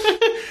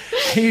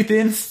 He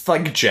then,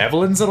 like,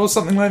 javelins it or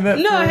something like that?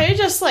 No, he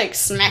just, like,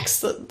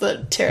 smacks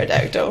the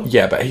pterodactyl.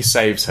 Yeah, but he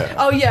saves her.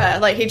 Oh, yeah,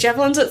 like, he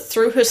javelins it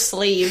through her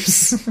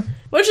sleeves.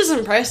 Which is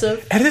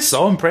impressive. It is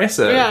so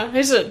impressive. Yeah,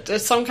 he's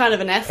some kind of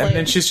an athlete. And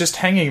then she's just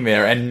hanging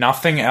there and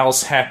nothing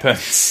else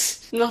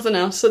happens. Nothing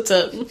else, that's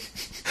it.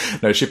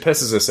 No, she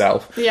pisses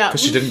herself. Yeah.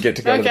 Because she didn't get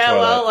to go to the Okay, toilet.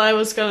 well, I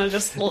was gonna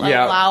just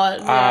allow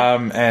it.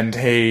 Yeah. And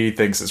he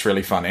thinks it's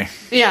really funny.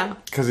 Yeah.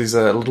 Because he's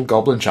a little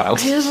goblin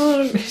child.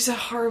 He's a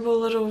horrible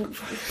little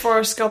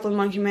forest goblin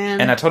monkey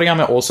man. And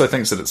Toriyama also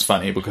thinks that it's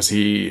funny because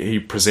he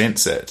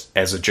presents it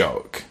as a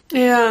joke.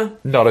 Yeah.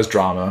 Not as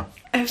drama.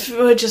 It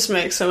would just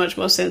make so much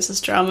more sense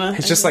as drama.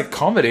 It's just like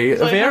comedy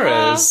of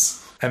errors.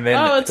 And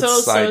then it's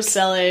all so like,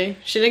 silly.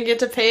 She didn't get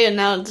to pee, and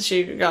now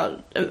she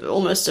got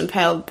almost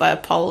impaled by a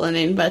pole and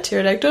eaten by a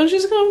pterodactyl, and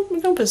she's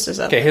gonna piss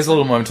herself. Okay, here's a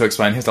little moment to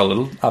explain. Here's a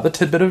little other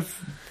tidbit of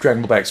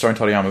Dragon Ball backstory and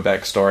Toriyama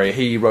backstory.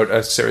 He wrote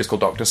a series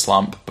called Dr.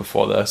 Slump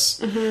before this.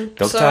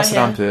 Dr.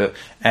 Slump,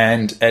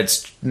 and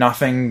it's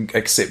nothing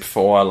except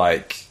for,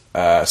 like,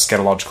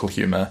 scatological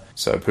humour.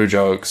 So poo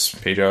jokes,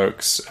 pee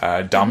jokes,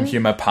 dumb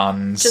humour,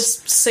 puns.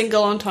 Just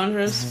single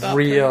entendres. about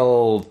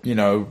Real,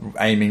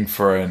 aiming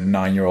for a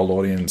 9-year-old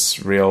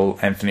audience. Real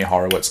Anthony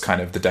Horowitz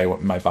kind of the day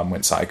my bum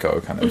went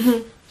psycho kind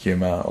of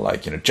humour. Or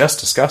like,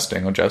 just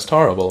disgusting or just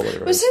horrible or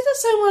whatever. Was he the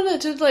same one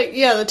that did, like, the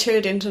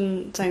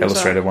Pterodenton thing?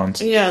 Illustrated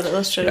ones. Yeah, the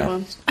illustrated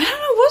ones. I don't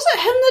know, was it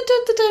him that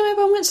did The Day My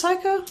Bum Went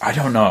Psycho? I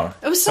don't know.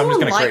 It was someone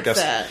gonna like correct us.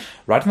 that.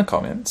 Write in the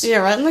comments. Yeah,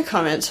 write in the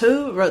comments.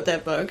 Who wrote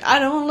that book? I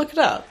don't want to look it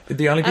up.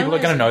 The only people who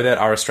are going to know that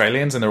are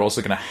Australians, and they're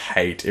also going to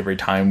hate every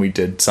time we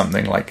did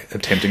something like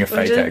attempting a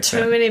fake We did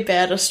accent. too many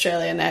bad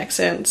Australian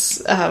accents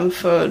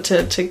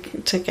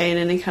to gain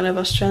any kind of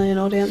Australian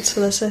audience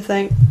for this, I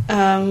think.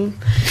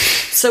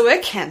 So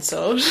we're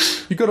cancelled.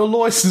 You got a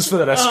license for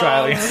that,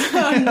 Australian.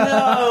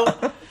 Oh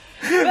no.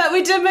 But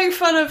we did make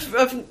fun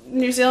of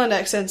New Zealand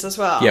accents as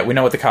well. Yeah, we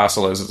know what the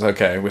castle is. It's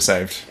okay. We're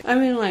saved. I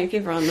mean, like,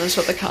 everyone knows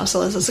what the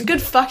castle is. It's a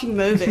good fucking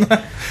movie.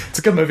 It's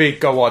a good movie.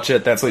 Go watch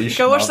it. That's what you should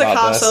Go watch The know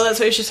about Castle. this. That's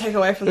what you should take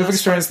away from We've this.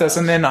 experienced this,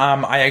 and then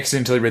I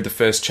accidentally read the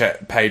first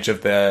page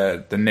of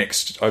the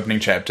next opening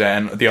chapter,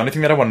 and the only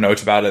thing that I want to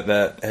note about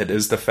it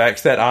is the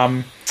fact that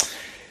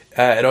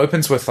it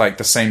opens with, like,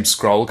 the same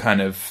scroll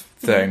kind of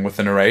thing with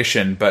the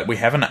narration, but we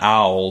have an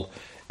owl,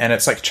 and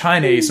it's like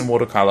Chinese and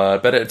watercolor,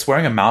 but it's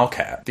wearing a Mao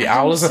cap. The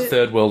owl is a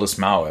third worldist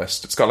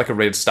Maoist. It's got like a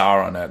red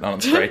star on it on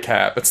its grey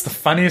cap. It's the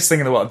funniest thing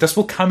in the world. This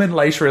will come in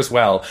later as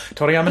well.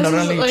 Toriyama not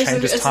only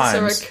changes times.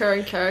 Is this a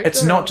recurring character?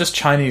 It's not just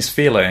Chinese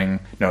feeling.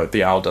 No,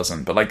 the owl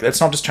doesn't. But like,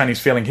 it's not just Chinese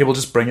feeling. He will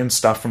just bring in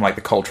stuff from like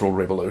the Cultural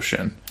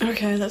Revolution.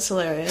 Okay, that's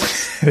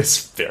hilarious.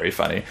 It's very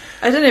funny.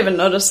 I didn't even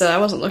notice that. I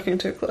wasn't looking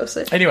too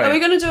closely. Anyway, are we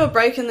going to do a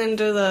break and then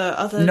do the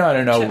other?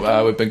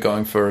 No. We've been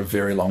going for a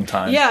very long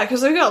time. Yeah,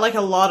 because we got like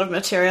a lot of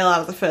material out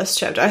of the first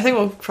chapter. I think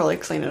we'll probably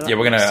clean it up. Yeah,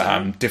 we're going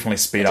to definitely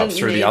speed up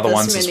through the other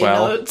ones as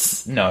well.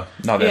 Notes. No,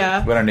 not that.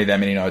 Yeah. We don't need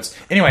that many notes.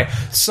 Anyway,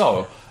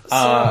 so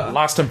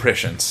last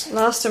impressions.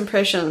 Last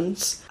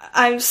impressions.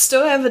 I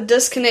still have a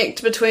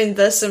disconnect between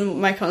this and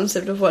my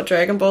concept of what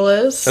Dragon Ball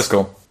is. That's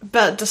cool.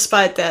 But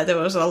despite that, there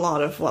was a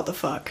lot of what the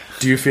fuck.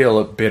 Do you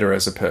feel better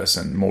as a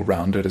person, more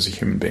rounded as a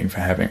human being for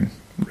having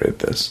read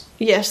this?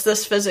 Yes,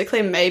 this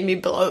physically made me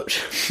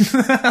bloat.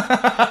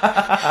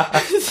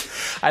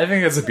 I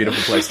think that's a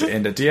beautiful place to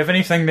end it. Do you have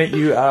anything that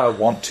you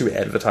want to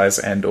advertise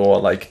and or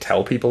like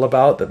tell people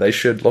about that they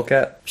should look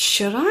at?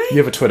 Should I? You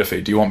have a Twitter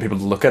feed. Do you want people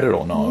to look at it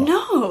or not?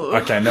 No.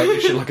 Okay,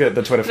 nobody should look at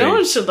the Twitter feed. No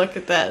one should look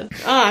at that.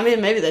 Oh, I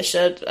mean, maybe they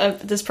should.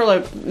 There's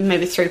probably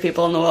maybe 3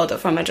 people in the world that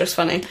find my jokes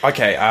funny.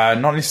 Okay,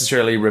 not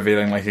necessarily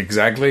revealing like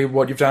exactly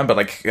what you've done, but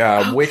like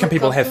where can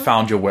people have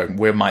found your work?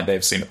 Where might they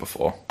have seen it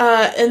before?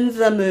 In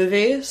the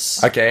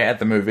movies. Okay, at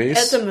the movies.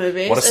 At the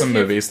movies. What are some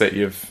movies that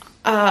you've...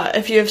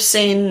 if you've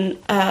seen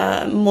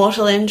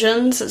Mortal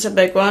Engines, it's a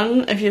big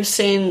one. If you've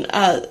seen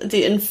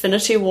The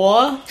Infinity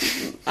War,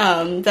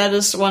 that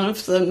is one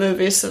of the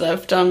movies that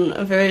I've done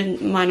a very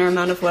minor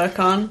amount of work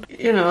on.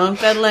 You know,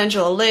 Battle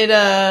Angel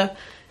Alita.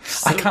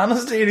 I can't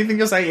listen to anything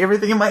you're saying.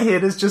 Everything in my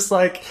head is just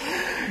like,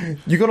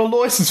 you got a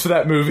license for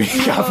that movie,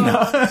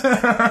 Governor.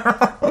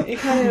 You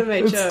can't even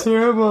make jokes. It's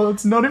terrible.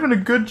 It's not even a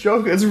good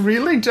joke. It's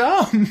really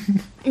dumb.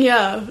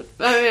 Yeah,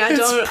 I mean, I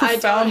don't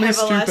have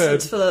a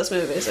license for those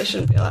movies. I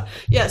shouldn't be allowed.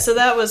 Yeah, so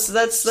that's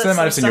so they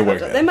might have seen your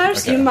work. You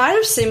might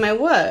have seen my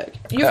work.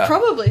 You've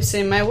probably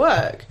seen my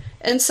work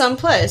in some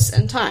place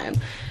in time.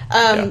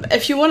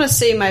 If you want to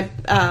see my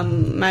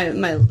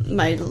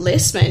my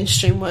less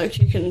mainstream work,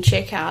 you can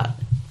check out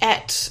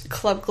at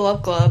Club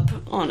Glub Glub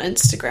on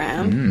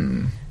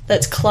Instagram.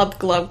 That's Club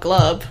Glub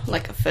Glub,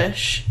 like a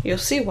fish. You'll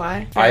see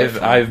why.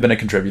 I've been a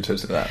contributor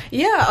to that.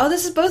 Yeah. Oh,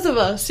 this is both of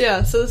us.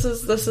 Yeah. So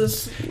this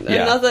is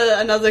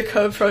another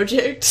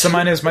co-project. So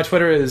my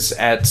Twitter is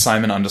at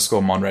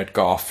Simon_Monrad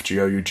Gough,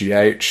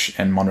 Gough,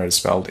 and Monrad is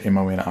spelled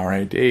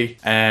Monrad.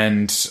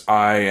 And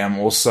I am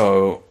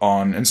also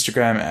on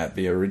Instagram at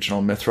the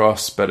original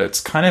Mythros, but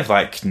it's kind of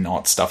like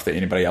not stuff that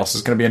anybody else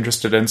is going to be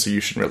interested in, so you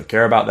shouldn't really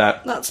care about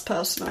that. That's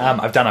personal.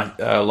 I've done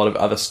a lot of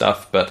other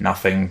stuff, but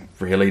nothing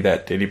really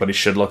that anybody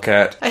should look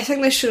at. I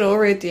think they should all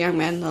read The Young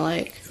Man in the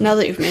Lake. Now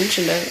that you've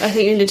mentioned it, I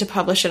think you need to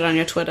publish it on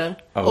your Twitter.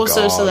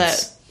 So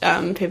that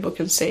people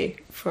can see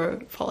for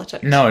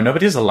politics. No,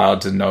 nobody's allowed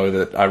to know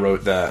that I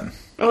wrote that.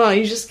 Well,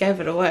 you just gave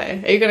it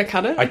away. Are you going to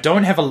cut it? I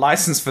don't have a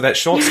license for that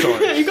short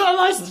story. You got a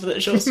license for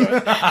that short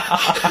story.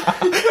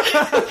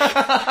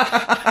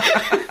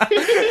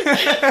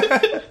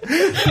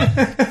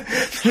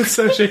 That's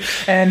so shit.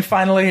 And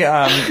finally,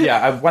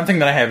 one thing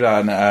that I have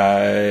done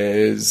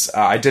is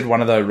I did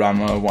one of the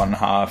Ranma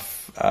 1/2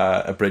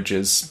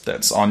 abridges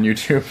that's on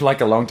YouTube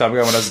like a long time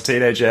ago when I was a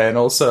teenager, and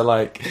also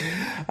like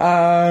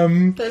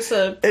there's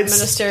a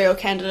ministerial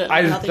candidate.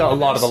 A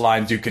lot of the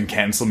lines you can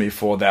cancel me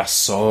for, they're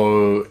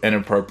so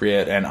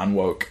inappropriate and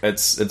unwoke.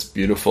 It's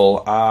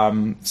beautiful.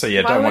 So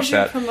yeah, don't watch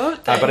that.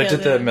 Promote that? But I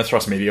did the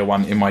Mythros Media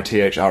one,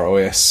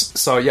 MYTHROS.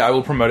 So yeah, I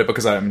will promote it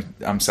because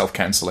I'm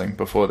self-canceling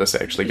before this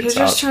actually gets out.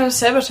 You're just trying to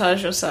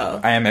sabotage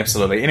yourself. I am,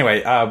 absolutely.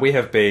 Anyway, we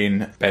have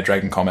been Bad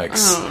Dragon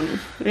Comics.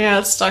 Yeah,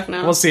 it's stuck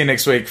now. We'll see you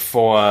next week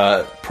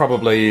for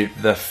probably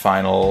the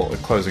final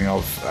closing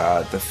of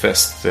the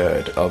first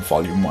third of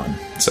Volume 1.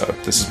 So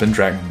this has been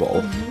Dragon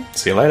Ball.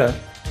 See you later.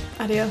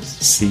 Adios.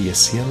 See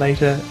you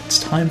later. It's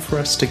time for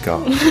us to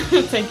go.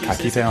 Thank you.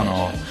 Kakite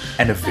ano,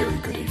 and a very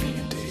good evening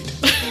indeed.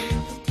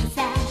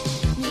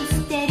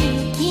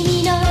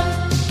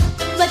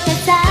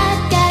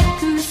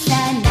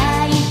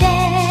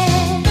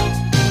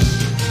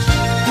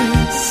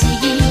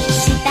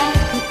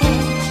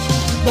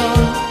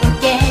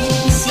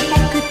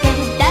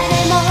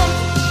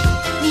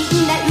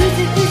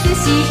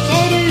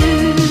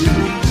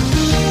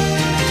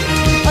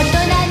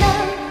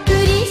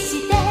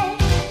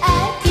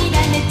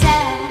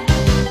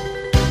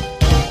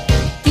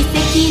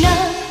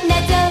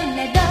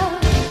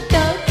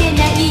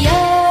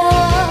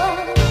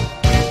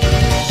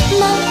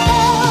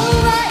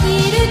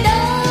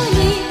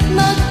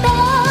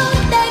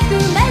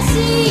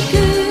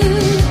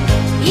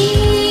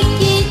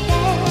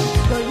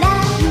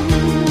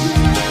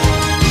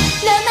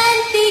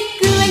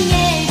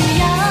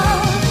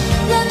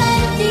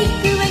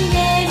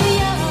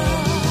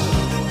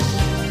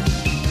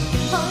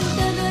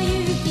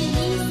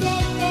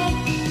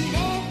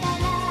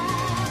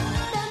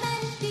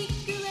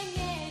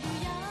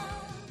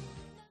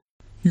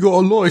 You got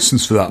a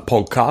license for that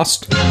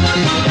podcast?